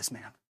completely saved this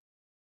man.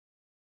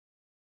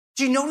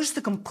 Do you notice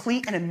the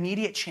complete and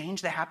immediate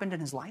change that happened in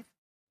his life?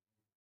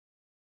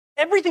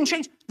 Everything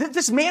changed.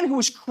 This man who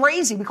was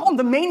crazy, we call him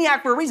the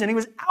maniac for a reason, he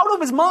was out of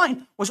his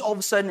mind, was all of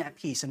a sudden at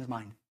peace in his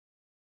mind.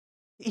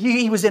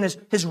 He was in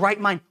his right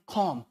mind,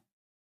 calm,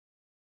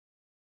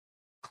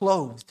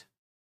 clothed.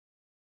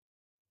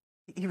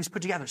 He was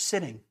put together,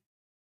 sitting,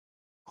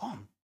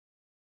 calm.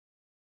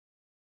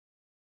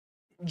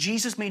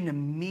 Jesus made an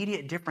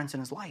immediate difference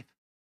in his life.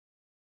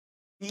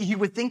 You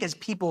would think as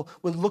people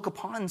would look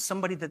upon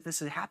somebody that this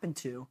had happened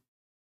to,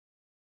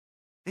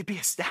 they'd be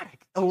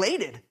ecstatic,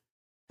 elated.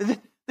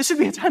 This would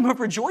be a time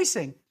of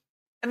rejoicing.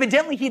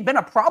 Evidently, he'd been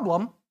a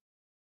problem.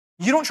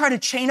 You don't try to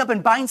chain up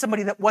and bind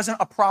somebody that wasn't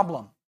a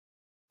problem.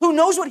 Who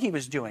knows what he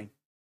was doing?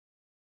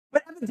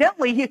 But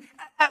evidently,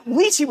 at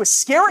least he was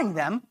scaring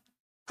them.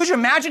 Could you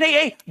imagine,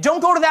 hey, don't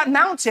go to that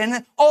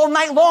mountain all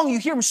night long. You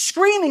hear him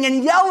screaming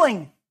and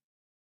yelling.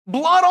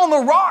 Blood on the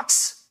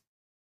rocks.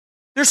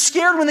 They're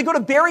scared when they go to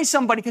bury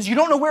somebody because you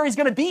don't know where he's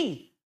going to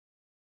be.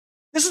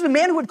 This was a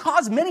man who would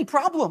cause many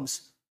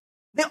problems.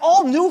 They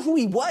all knew who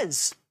he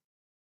was.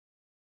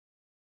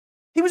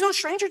 He was no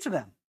stranger to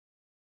them.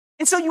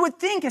 And so you would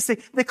think as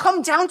they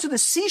come down to the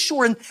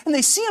seashore and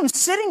they see him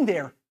sitting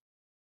there,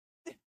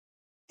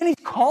 and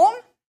he's calm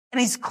and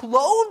he's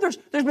clothed,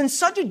 there's been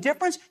such a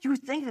difference, you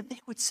would think that they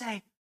would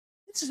say,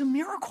 this is a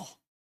miracle.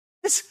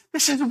 This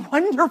is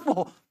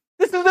wonderful.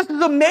 This is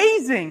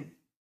amazing.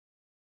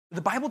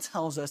 The Bible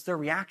tells us their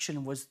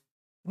reaction was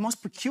the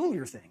most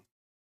peculiar thing.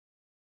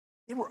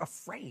 They were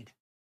afraid.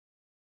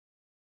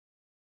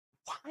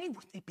 Why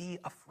would they be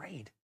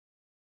afraid?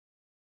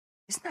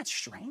 Isn't that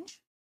strange?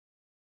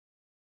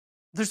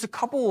 There's a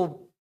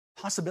couple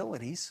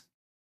possibilities.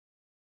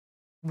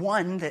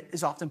 One that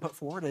is often put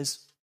forward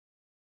is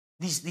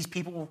these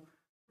people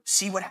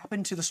see what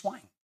happened to the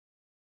swine.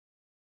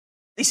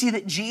 They see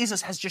that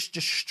Jesus has just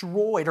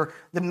destroyed, or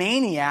the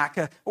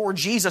maniac, or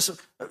Jesus,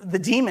 the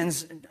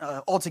demons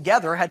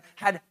altogether,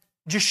 had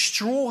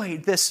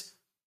destroyed this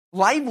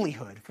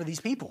livelihood for these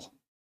people.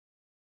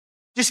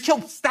 Just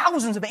killed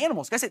thousands of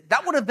animals. Guys,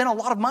 that would have been a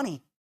lot of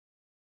money.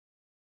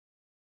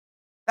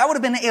 That would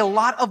have been a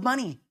lot of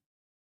money.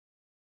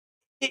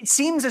 It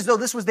seems as though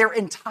this was their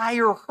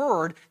entire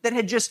herd that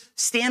had just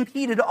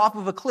stampeded off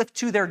of a cliff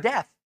to their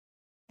death.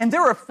 And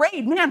they're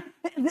afraid, man,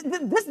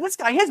 this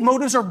guy, his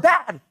motives are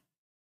bad.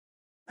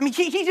 I mean,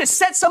 he just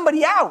set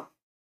somebody out.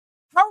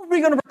 How are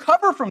we going to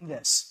recover from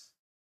this?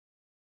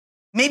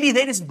 Maybe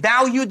they just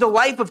valued the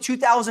life of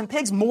 2,000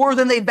 pigs more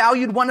than they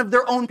valued one of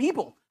their own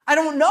people. I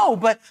don't know,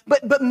 but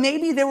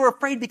maybe they were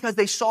afraid because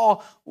they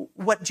saw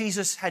what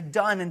Jesus had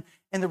done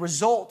and the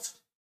result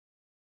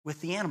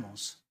with the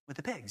animals, with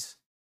the pigs.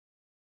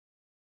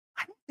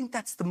 I don't think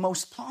that's the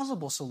most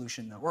plausible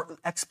solution, though, or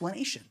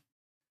explanation.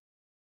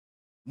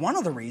 One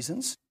of the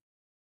reasons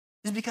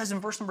is because in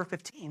verse number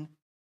 15,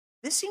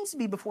 this seems to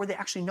be before they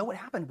actually know what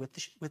happened with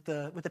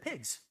the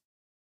pigs.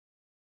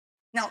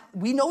 Now,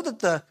 we know that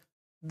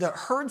the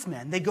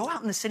herdsmen, they go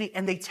out in the city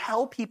and they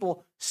tell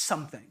people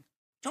something.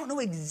 Don't know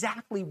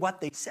exactly what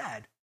they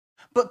said,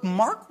 but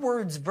Mark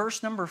words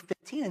verse number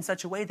 15 in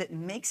such a way that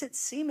makes it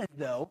seem as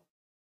though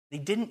they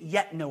didn't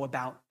yet know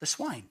about the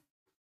swine.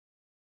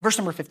 Verse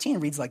number 15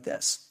 reads like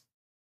this.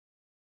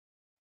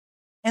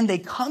 And they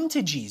come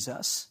to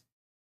Jesus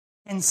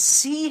and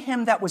see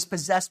him that was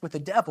possessed with the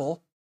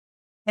devil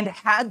and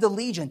had the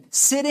legion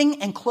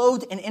sitting and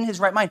clothed and in his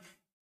right mind.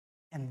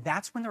 And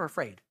that's when they're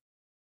afraid,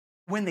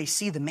 when they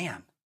see the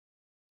man.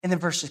 And then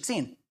verse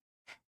 16,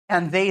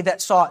 and they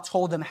that saw it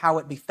told them how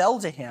it befell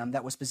to him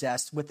that was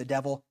possessed with the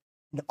devil,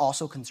 and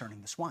also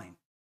concerning the swine.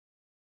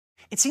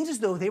 It seems as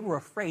though they were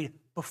afraid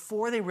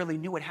before they really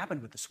knew what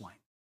happened with the swine.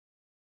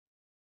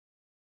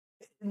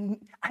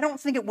 I don't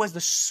think it was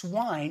the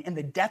swine and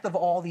the death of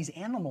all these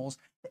animals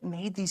that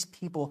made these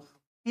people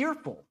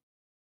fearful.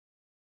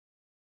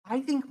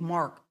 I think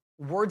Mark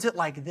words it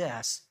like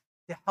this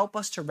to help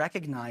us to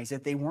recognize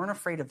that they weren't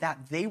afraid of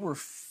that. They were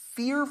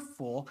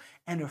fearful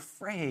and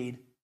afraid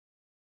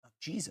of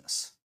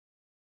Jesus.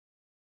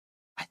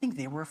 I think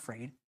they were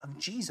afraid of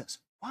Jesus.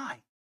 Why?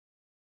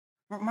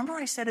 Remember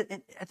I said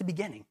it at the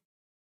beginning.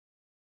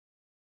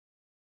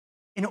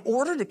 In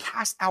order to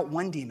cast out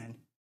one demon,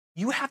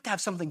 you have to have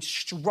something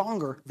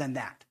stronger than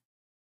that.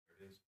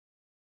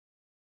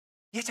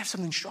 You have to have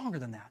something stronger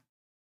than that.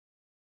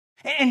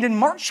 And in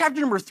Mark chapter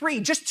number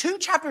 3, just 2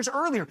 chapters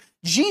earlier,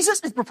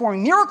 Jesus is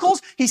performing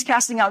miracles. He's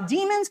casting out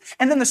demons.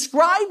 And then the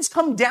scribes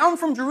come down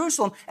from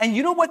Jerusalem. And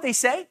you know what they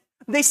say?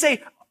 They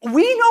say,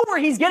 we know where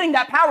he's getting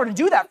that power to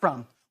do that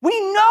from. We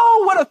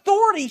know what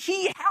authority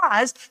he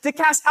has to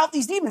cast out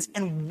these demons.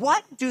 And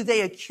what do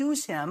they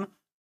accuse him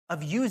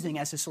of using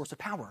as his source of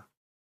power?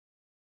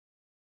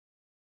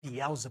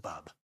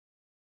 Beelzebub,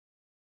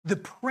 the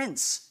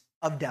prince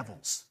of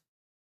devils.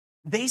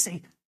 They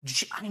say,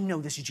 I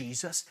know this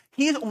Jesus.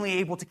 He is only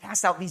able to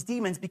cast out these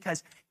demons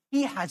because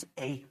he has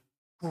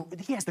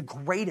the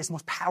greatest,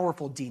 most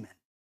powerful demon.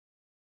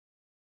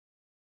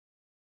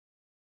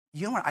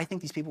 You know what I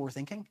think these people were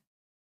thinking?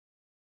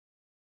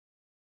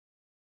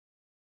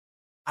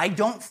 I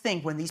don't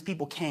think when these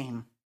people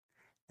came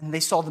and they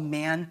saw the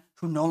man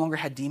who no longer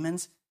had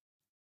demons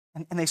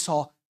and they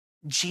saw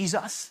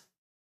Jesus,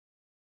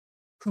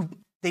 who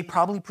they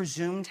probably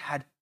presumed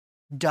had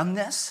done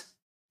this,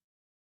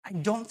 I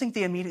don't think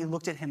they immediately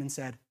looked at him and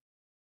said,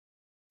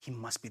 he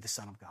must be the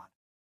Son of God.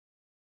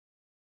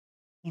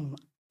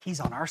 He's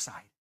on our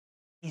side.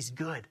 He's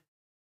good.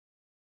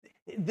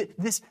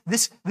 This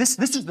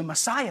is the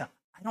Messiah.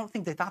 I don't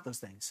think they thought those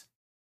things.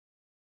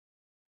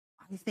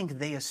 I think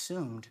they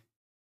assumed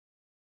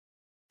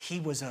he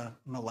was a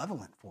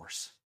malevolent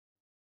force.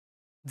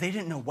 They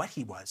didn't know what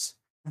he was.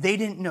 They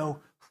didn't know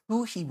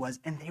who he was,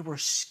 and they were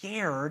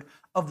scared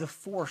of the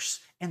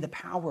force and the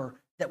power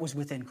that was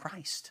within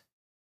Christ.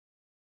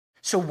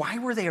 So why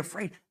were they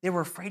afraid? They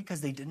were afraid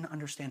because they didn't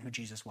understand who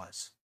Jesus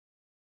was.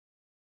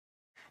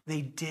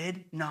 They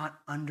did not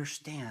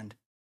understand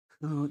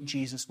who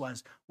Jesus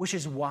was, which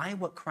is why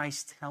what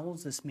Christ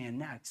tells this man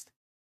next,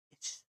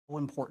 it's so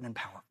important and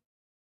powerful.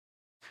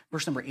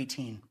 Verse number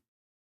 18,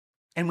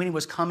 and when he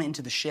was come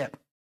into the ship,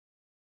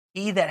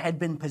 he that had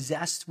been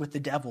possessed with the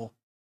devil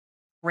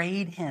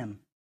prayed him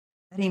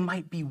that he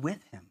might be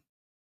with him.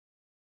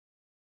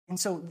 And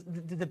so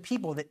the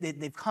people,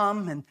 they've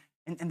come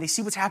and they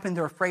see what's happened,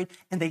 they're afraid,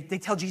 and they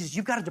tell Jesus,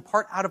 you've got to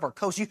depart out of our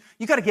coast. You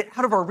got to get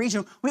out of our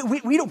region.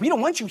 We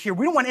don't want you here.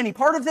 We don't want any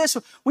part of this.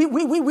 We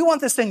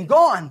want this thing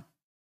gone.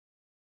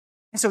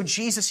 And so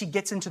Jesus, he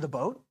gets into the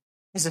boat.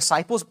 His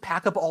disciples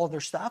pack up all of their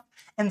stuff,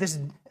 and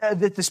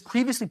this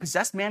previously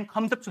possessed man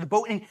comes up to the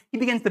boat, and he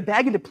begins to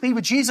beg and to plead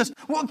with Jesus,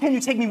 well, can you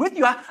take me with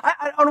you?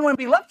 I don't want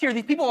to be left here.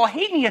 These people all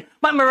hate me.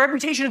 My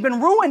reputation has been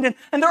ruined,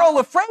 and they're all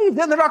afraid.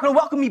 They're not going to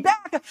welcome me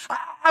back.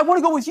 I want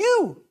to go with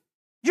you.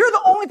 You're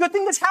the only good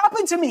thing that's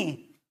happened to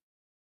me.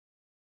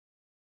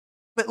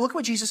 But look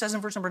what Jesus says in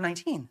verse number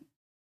 19.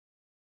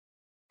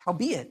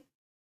 Howbeit,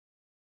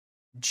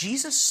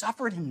 Jesus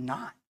suffered him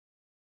not.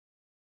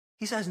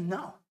 He says,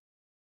 no,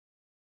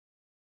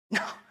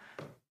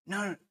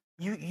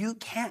 you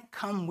can't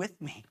come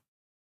with me.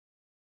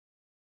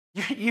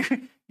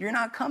 You're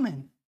not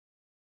coming.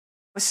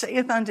 But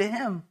saith unto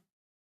him,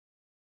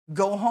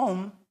 go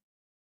home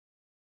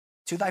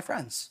to thy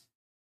friends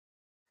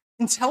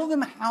and tell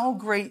them how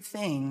great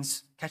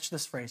things, catch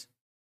this phrase,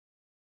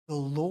 the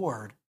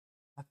Lord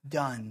hath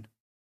done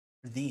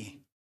for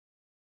thee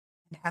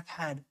and hath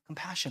had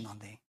compassion on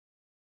thee.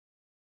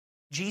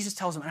 Jesus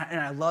tells him, and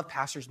I love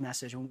Pastor's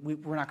message, and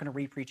we're not going to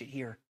re-preach it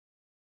here,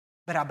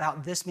 but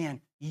about this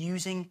man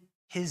using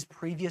his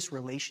previous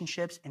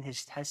relationships and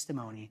his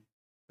testimony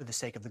for the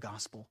sake of the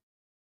gospel.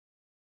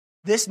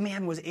 This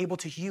man was able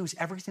to use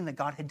everything that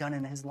God had done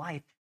in his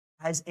life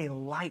as a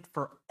light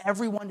for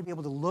everyone to be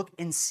able to look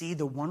and see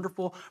the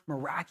wonderful,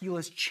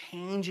 miraculous,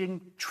 changing,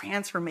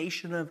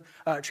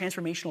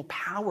 transformational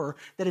power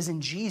that is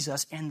in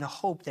Jesus and the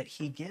hope that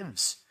he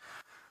gives.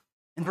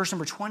 In verse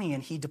number 20,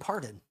 and he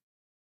departed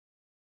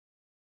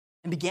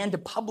and began to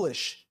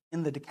publish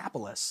in the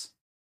Decapolis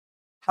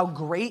how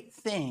great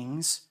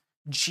things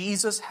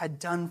Jesus had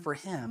done for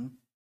him,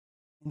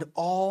 and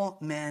all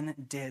men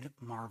did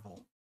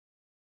marvel.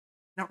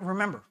 Now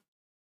remember,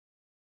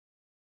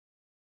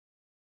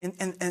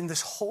 in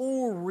this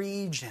whole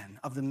region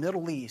of the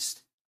Middle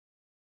East,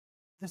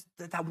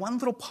 that one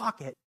little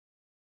pocket,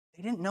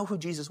 they didn't know who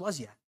Jesus was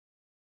yet.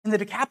 In the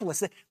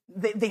Decapolis,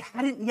 they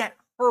hadn't yet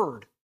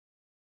heard.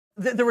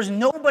 There was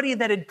nobody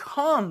that had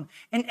come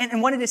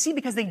and wanted to see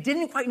because they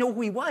didn't quite know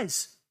who he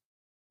was.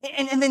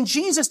 And then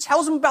Jesus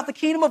tells them about the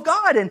kingdom of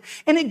God, and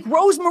it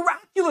grows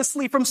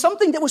miraculously from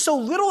something that was so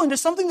little into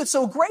something that's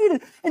so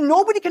great, and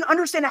nobody can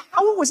understand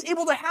how it was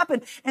able to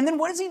happen. And then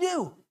what does he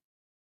do?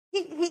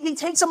 He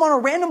takes them on a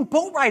random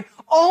boat ride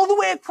all the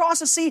way across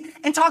the sea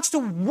and talks to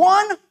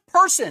one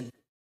person.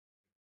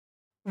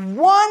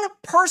 One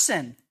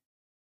person.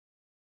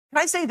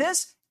 Can I say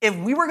this? If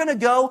we were going to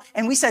go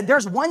and we said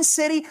there's one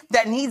city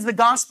that needs the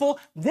gospel,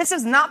 this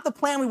is not the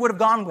plan we would have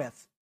gone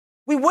with.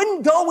 We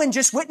wouldn't go and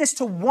just witness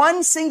to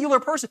one singular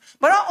person.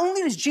 But not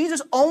only does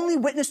Jesus only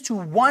witness to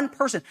one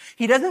person,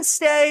 he doesn't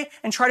stay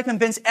and try to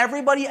convince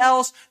everybody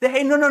else that,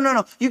 hey,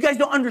 no, you guys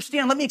don't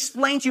understand. Let me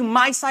explain to you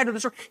my side of the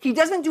story. He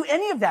doesn't do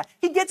any of that.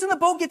 He gets in the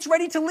boat, gets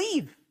ready to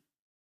leave.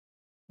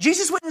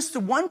 Jesus witnessed to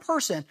one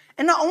person,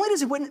 and not only does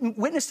he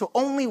witness to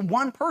only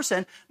one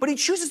person, but he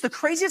chooses the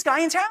craziest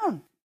guy in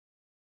town.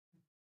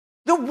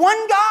 The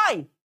one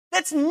guy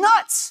that's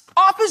nuts,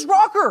 off his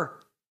rocker.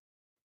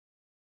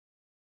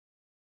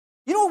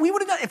 You know what we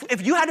would have done?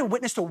 If you had to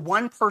witness to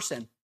one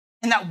person,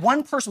 and that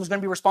one person was going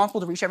to be responsible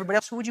to reach everybody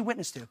else, who would you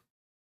witness to?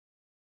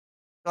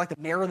 Like the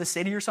mayor of the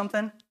city or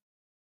something?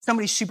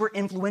 Somebody super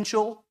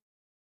influential?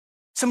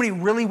 Somebody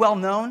really well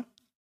known?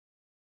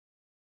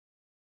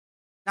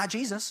 Not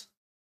Jesus.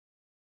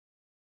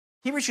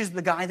 He reaches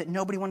the guy that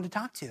nobody wanted to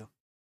talk to.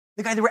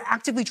 The guy they were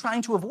actively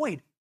trying to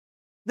avoid.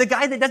 The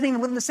guy that doesn't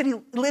even live in the city,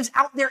 lives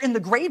out there in the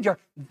graveyard.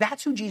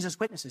 That's who Jesus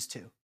witnesses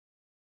to.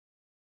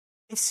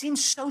 It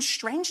seems so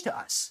strange to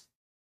us.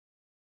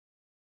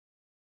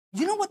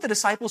 You know what the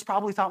disciples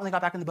probably thought when they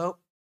got back in the boat?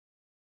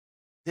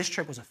 This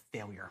trip was a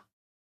failure.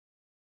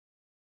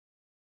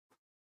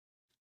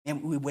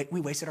 And we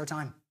wasted our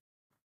time.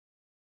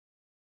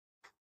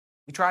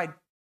 We tried.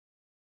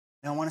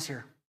 They don't want us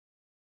here.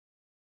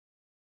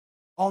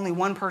 Only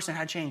one person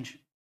had change.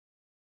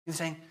 He was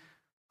saying,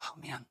 oh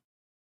man,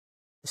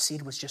 the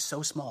seed was just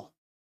so small.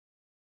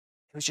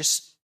 It's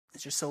just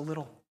so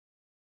little.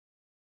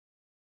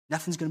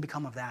 Nothing's going to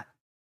become of that.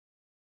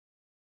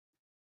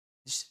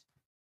 It's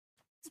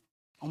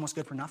almost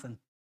good for nothing.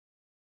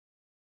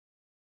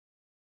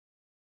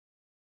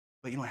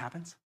 But you know what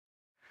happens?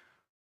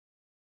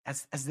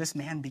 As this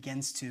man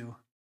begins to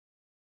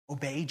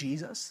obey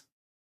Jesus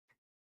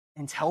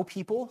and tell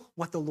people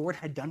what the Lord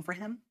had done for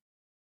him,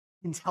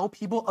 and tell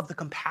people of the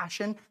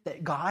compassion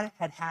that God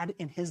had had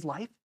in his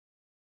life,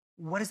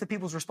 what is the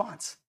people's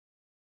response?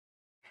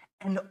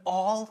 And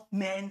all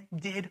men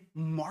did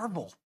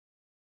marvel.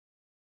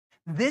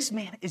 This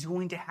man is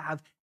going to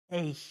have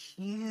a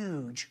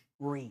huge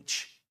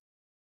reach.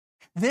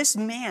 This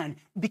man,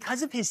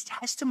 because of his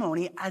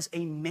testimony as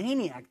a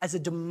maniac, as a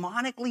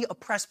demonically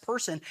oppressed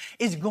person,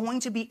 is going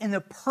to be in the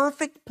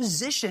perfect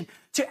position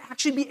to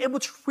actually be able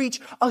to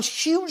reach a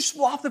huge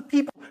swath of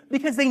people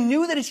because they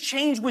knew that his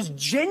change was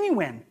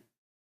genuine.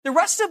 The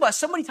rest of us,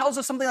 somebody tells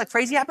us something like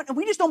crazy happened, and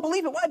we just don't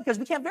believe it. Why? Because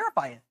we can't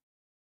verify it.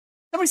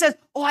 Somebody says,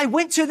 oh, I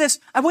went to this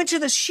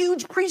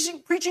huge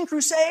preaching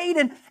crusade,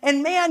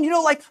 and man,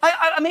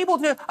 I'm able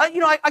to,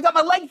 I got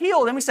my leg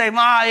healed. And we say,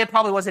 it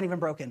probably wasn't even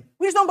broken.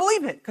 We just don't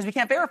believe it because we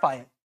can't verify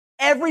it.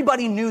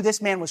 Everybody knew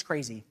this man was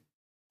crazy.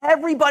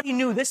 Everybody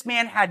knew this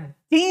man had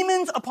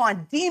demons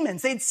upon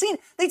demons. They'd seen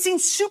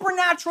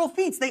supernatural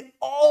feats. They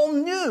all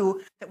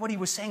knew that what he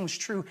was saying was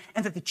true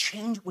and that the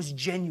change was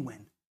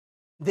genuine.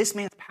 This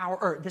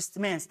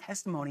man's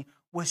testimony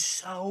was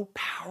so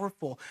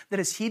powerful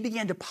that as he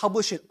began to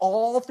publish it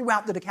all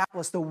throughout the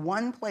Decapolis, the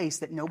one place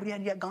that nobody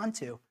had yet gone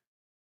to,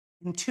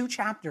 in 2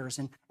 chapters,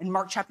 in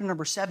Mark chapter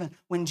number 7,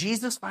 when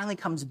Jesus finally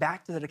comes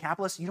back to the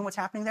Decapolis, you know what's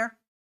happening there?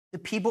 The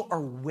people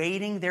are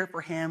waiting there for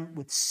him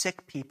with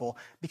sick people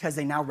because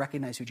they now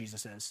recognize who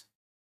Jesus is.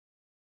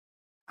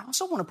 I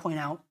also want to point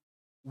out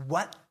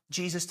what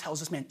Jesus tells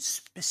this man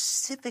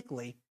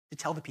specifically to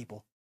tell the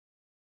people.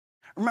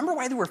 Remember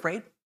why they were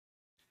afraid?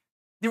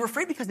 They were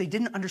afraid because they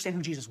didn't understand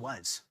who Jesus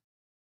was.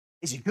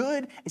 Is he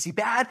good? Is he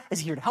bad? Is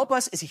he here to help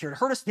us? Is he here to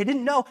hurt us? They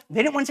didn't know.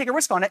 They didn't want to take a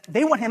risk on it.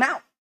 They want him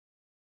out.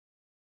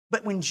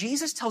 But when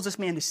Jesus tells this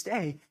man to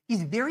stay,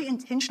 he's very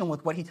intentional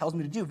with what he tells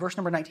him to do. Verse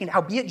number 19,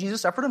 howbeit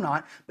Jesus suffered him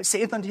not, but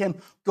saith unto him,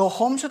 go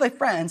home to thy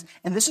friends,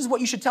 and this is what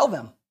you should tell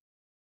them,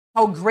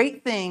 how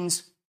great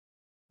things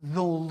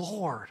the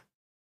Lord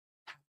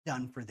hath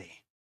done for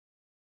thee.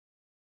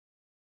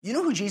 You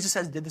know who Jesus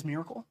says did this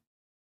miracle?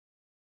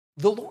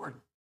 The Lord.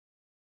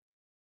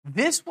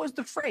 This was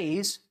the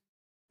phrase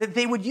that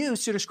they would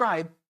use to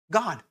describe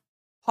God.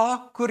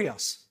 Ha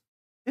kurios.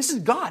 This is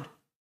God.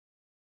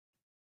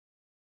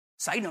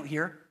 Side note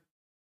here,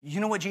 you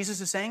know what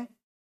Jesus is saying?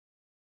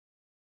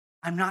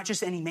 I'm not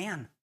just any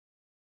man.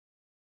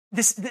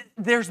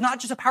 There's not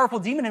just a powerful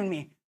demon in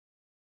me.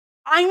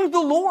 I'm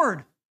the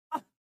Lord.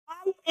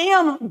 I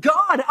am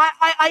God.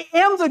 I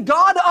am the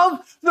God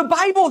of the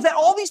Bible that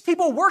all these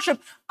people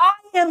worship. I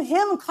am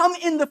him come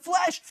in the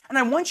flesh. And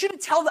I want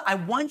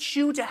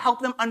you to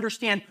help them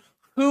understand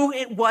who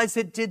it was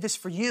that did this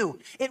for you.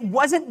 It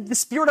wasn't the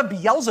spirit of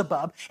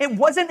Beelzebub. It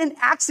wasn't an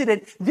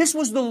accident. This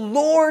was the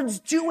Lord's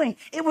doing.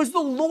 It was the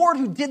Lord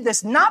who did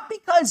this, not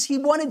because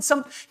he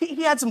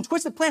had some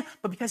twisted plan,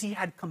 but because he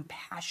had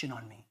compassion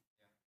on me.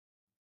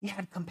 He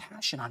had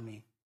compassion on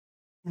me.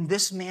 And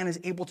this man is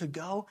able to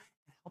go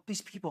and help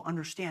these people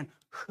understand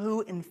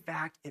who, in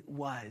fact, it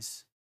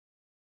was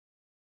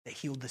that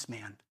healed this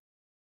man.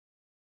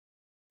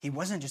 He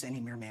wasn't just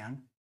any mere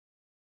man.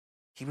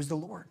 He was the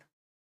Lord.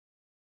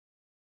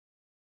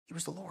 He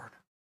was the Lord.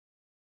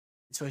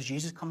 And so as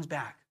Jesus comes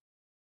back,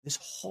 this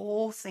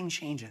whole thing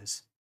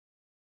changes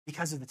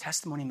because of the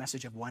testimony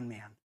message of one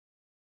man.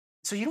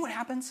 So you know what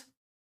happens?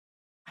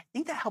 I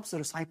think that helps the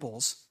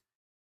disciples.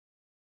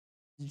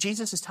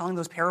 Jesus is telling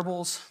those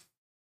parables.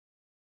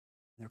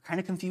 They're kind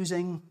of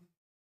confusing.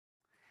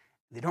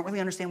 They don't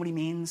really understand what he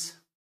means.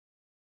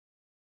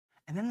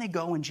 And then they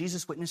go and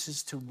Jesus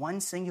witnesses to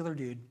one singular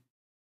dude. And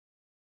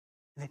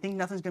they think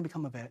nothing's going to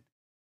become of it.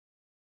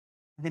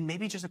 And then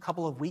maybe just a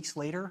couple of weeks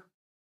later,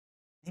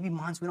 maybe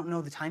months, we don't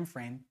know the time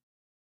frame,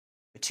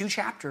 but 2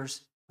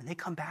 chapters, when they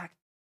come back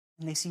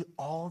and they see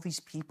all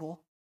these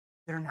people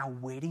that are now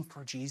waiting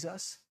for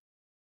Jesus,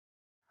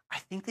 I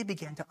think they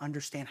begin to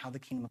understand how the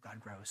kingdom of God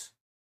grows.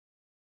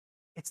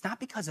 It's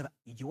not because of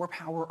your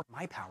power or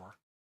my power.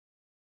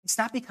 It's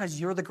not because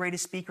you're the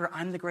greatest speaker,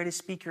 I'm the greatest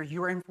speaker,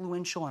 you're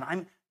influential, and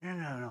I'm...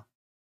 No.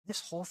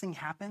 This whole thing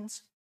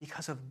happens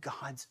because of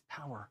God's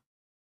power.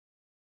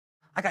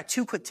 I got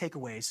 2 quick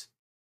takeaways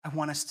I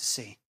want us to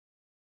see.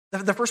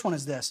 The first one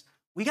is this.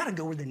 We got to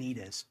go where the need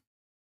is.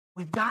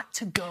 We've got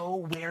to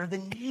go where the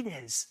need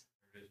is.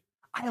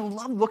 I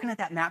love looking at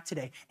that map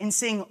today and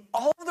seeing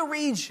all the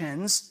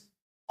regions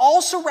all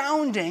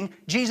surrounding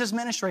Jesus'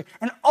 ministry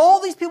and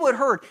all these people had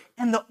heard.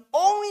 And the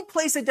only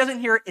place that doesn't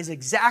hear it is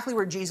exactly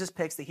where Jesus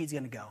picks that he's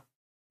going to go.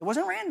 It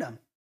wasn't random.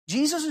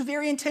 Jesus was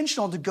very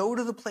intentional to go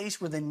to the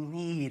place where the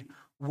need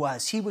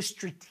was. He was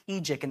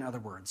strategic, in other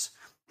words.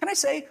 Can I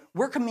say,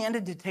 we're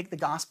commanded to take the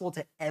gospel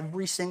to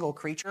every single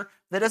creature.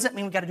 That doesn't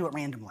mean we got to do it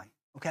randomly,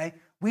 okay?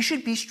 We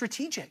should be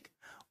strategic.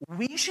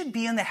 We should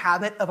be in the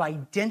habit of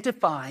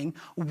identifying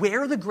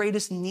where the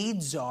greatest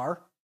needs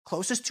are,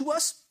 closest to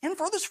us and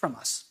furthest from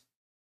us.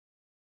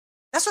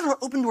 That's what our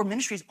open door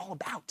ministry is all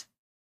about.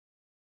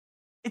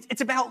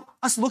 It's about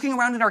us looking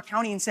around in our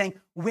county and saying,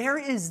 where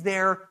is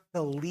there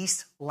the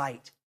least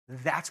light?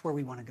 That's where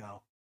we want to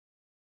go.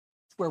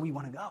 That's where we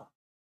want to go.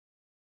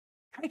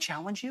 Can I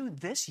challenge you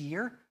this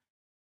year?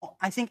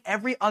 I think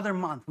every other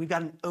month we've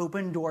got an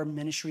open door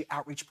ministry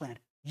outreach plan.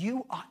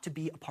 You ought to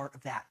be a part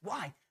of that.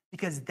 Why?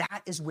 Because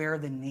that is where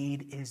the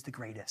need is the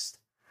greatest.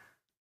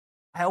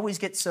 I always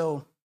get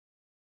so,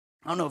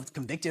 I don't know if it's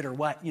convicted or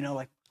what,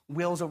 like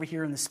Will's over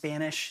here in the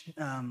Spanish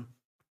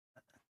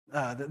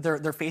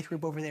their faith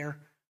group over there.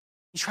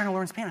 He's trying to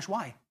learn Spanish.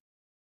 Why?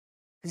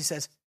 Because he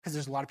says, because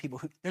there's a lot of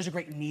people there's a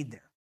great need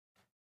there.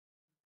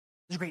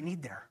 There's a great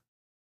need there.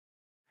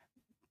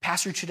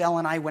 Pastor Chidell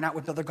and I went out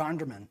with Brother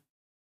Gonderman.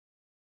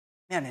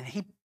 Man, and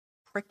he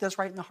pricked us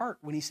right in the heart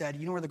when he said,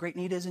 you know where the great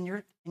need is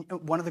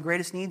one of the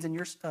greatest needs in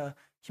your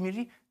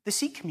community? The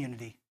Sikh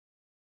community.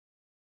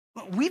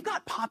 We've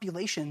got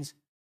populations,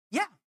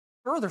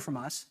 further from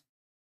us.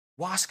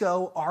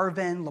 Wasco,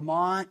 Arvin,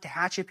 Lamont,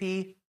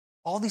 Tehachapi,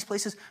 all these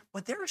places.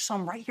 But there are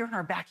some right here in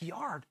our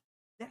backyard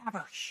that have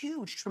a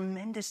huge,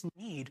 tremendous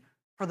need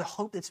for the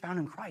hope that's found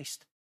in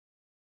Christ.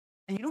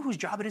 And you know whose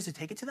job it is to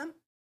take it to them?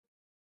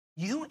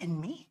 You and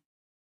me.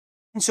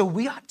 And so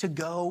we ought to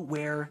go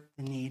where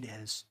the need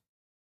is.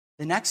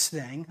 The next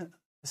thing,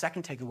 the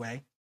second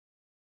takeaway,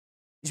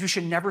 is we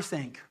should never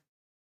think,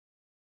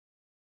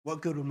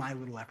 what good would my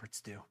little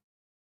efforts do?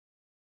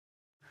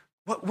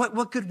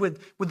 What good would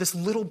this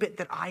little bit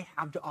that I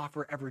have to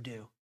offer ever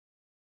do?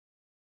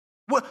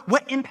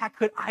 What impact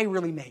could I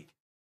really make?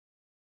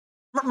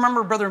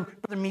 Remember Brother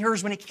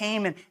Mears when he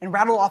came and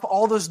rattled off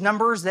all those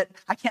numbers that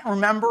I can't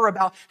remember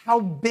about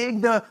how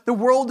big the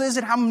world is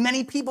and how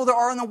many people there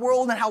are in the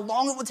world and how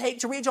long it will take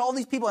to reach all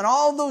these people and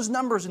all those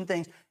numbers and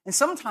things. And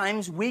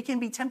sometimes we can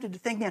be tempted to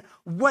think, man,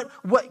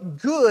 what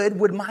good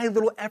would my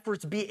little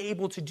efforts be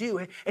able to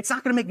do? It's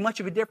not going to make much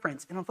of a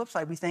difference. And on the flip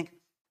side, we think,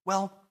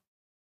 well,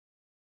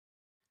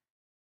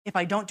 if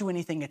I don't do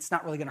anything, it's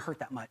not really going to hurt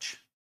that much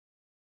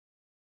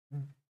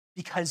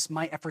because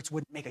my efforts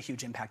wouldn't make a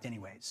huge impact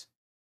anyways.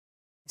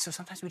 So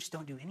sometimes we just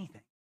don't do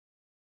anything.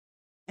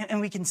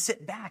 And we can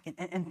sit back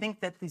and think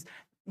that these,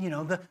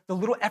 the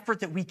little effort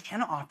that we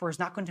can offer is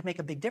not going to make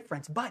a big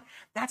difference. But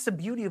that's the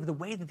beauty of the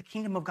way that the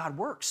kingdom of God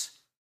works.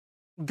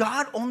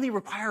 God only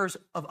requires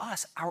of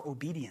us our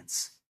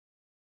obedience.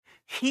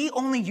 He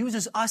only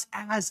uses us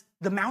as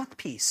the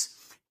mouthpiece.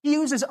 He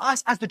uses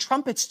us as the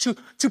trumpets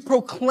to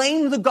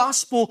proclaim the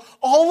gospel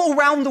all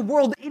around the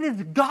world. It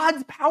is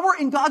God's power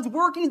and God's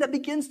working that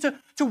begins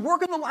to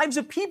work in the lives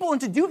of people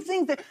and to do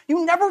things that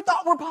you never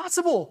thought were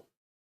possible.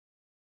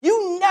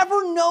 You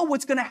never know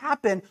what's going to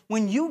happen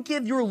when you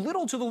give your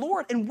little to the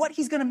Lord and what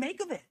he's going to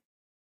make of it.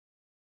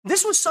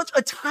 This was such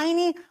a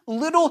tiny,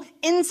 little,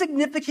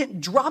 insignificant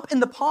drop in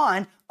the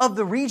pond of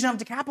the region of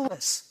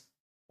Decapolis.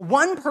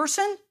 One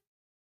person,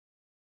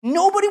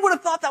 nobody would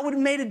have thought that would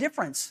have made a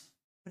difference.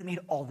 But it made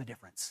all the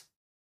difference.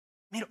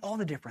 It made all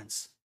the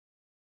difference.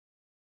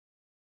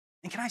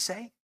 And can I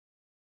say,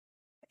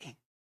 hey,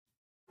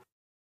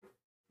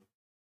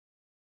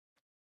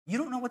 you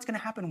don't know what's going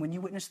to happen when you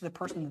witness to the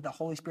person that the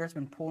Holy Spirit's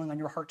been pulling on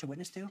your heart to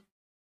witness to.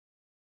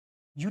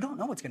 You don't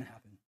know what's going to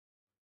happen.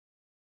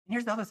 And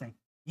here's the other thing.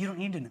 You don't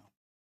need to know.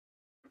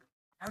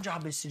 Our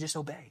job is to just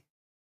obey.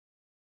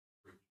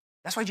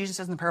 That's why Jesus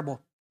says in the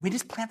parable, we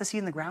just plant the seed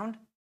in the ground,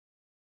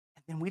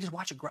 and then we just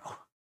watch it grow.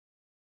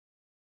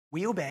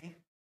 We obey.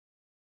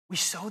 We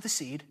sow the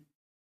seed,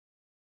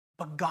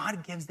 but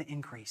God gives the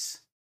increase.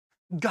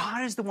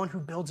 God is the one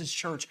who builds his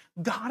church.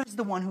 God is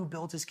the one who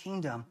builds his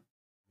kingdom.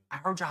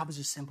 Our job is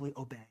to simply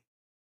obey.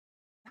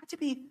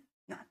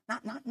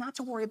 Not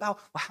to worry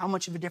about how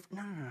much of a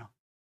difference. No.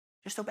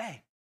 Just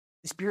obey.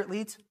 The Spirit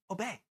leads,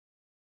 obey.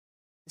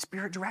 The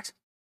Spirit directs,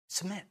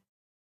 submit.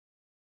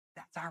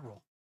 That's our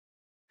role.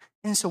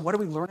 And so what do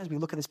we learn as we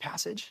look at this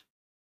passage?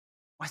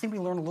 Well, I think we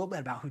learn a little bit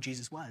about who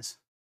Jesus was.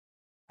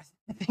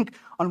 I think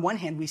on one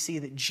hand, we see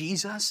that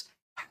Jesus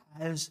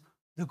has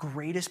the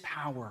greatest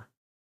power.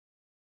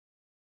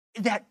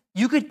 That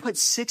you could put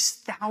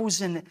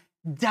 6,000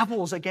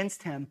 devils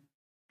against him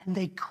and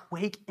they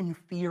quake in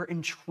fear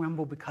and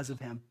tremble because of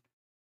him.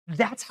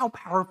 That's how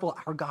powerful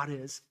our God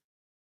is.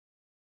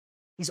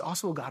 He's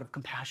also a God of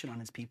compassion on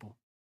his people.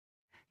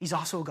 He's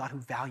also a God who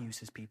values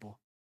his people,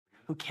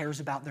 who cares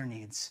about their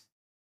needs.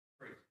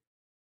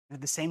 And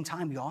at the same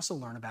time, we also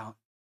learn about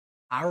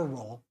our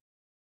role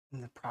in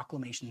the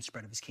proclamation and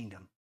spread of his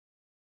kingdom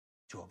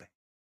to obey.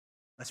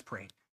 Let's pray.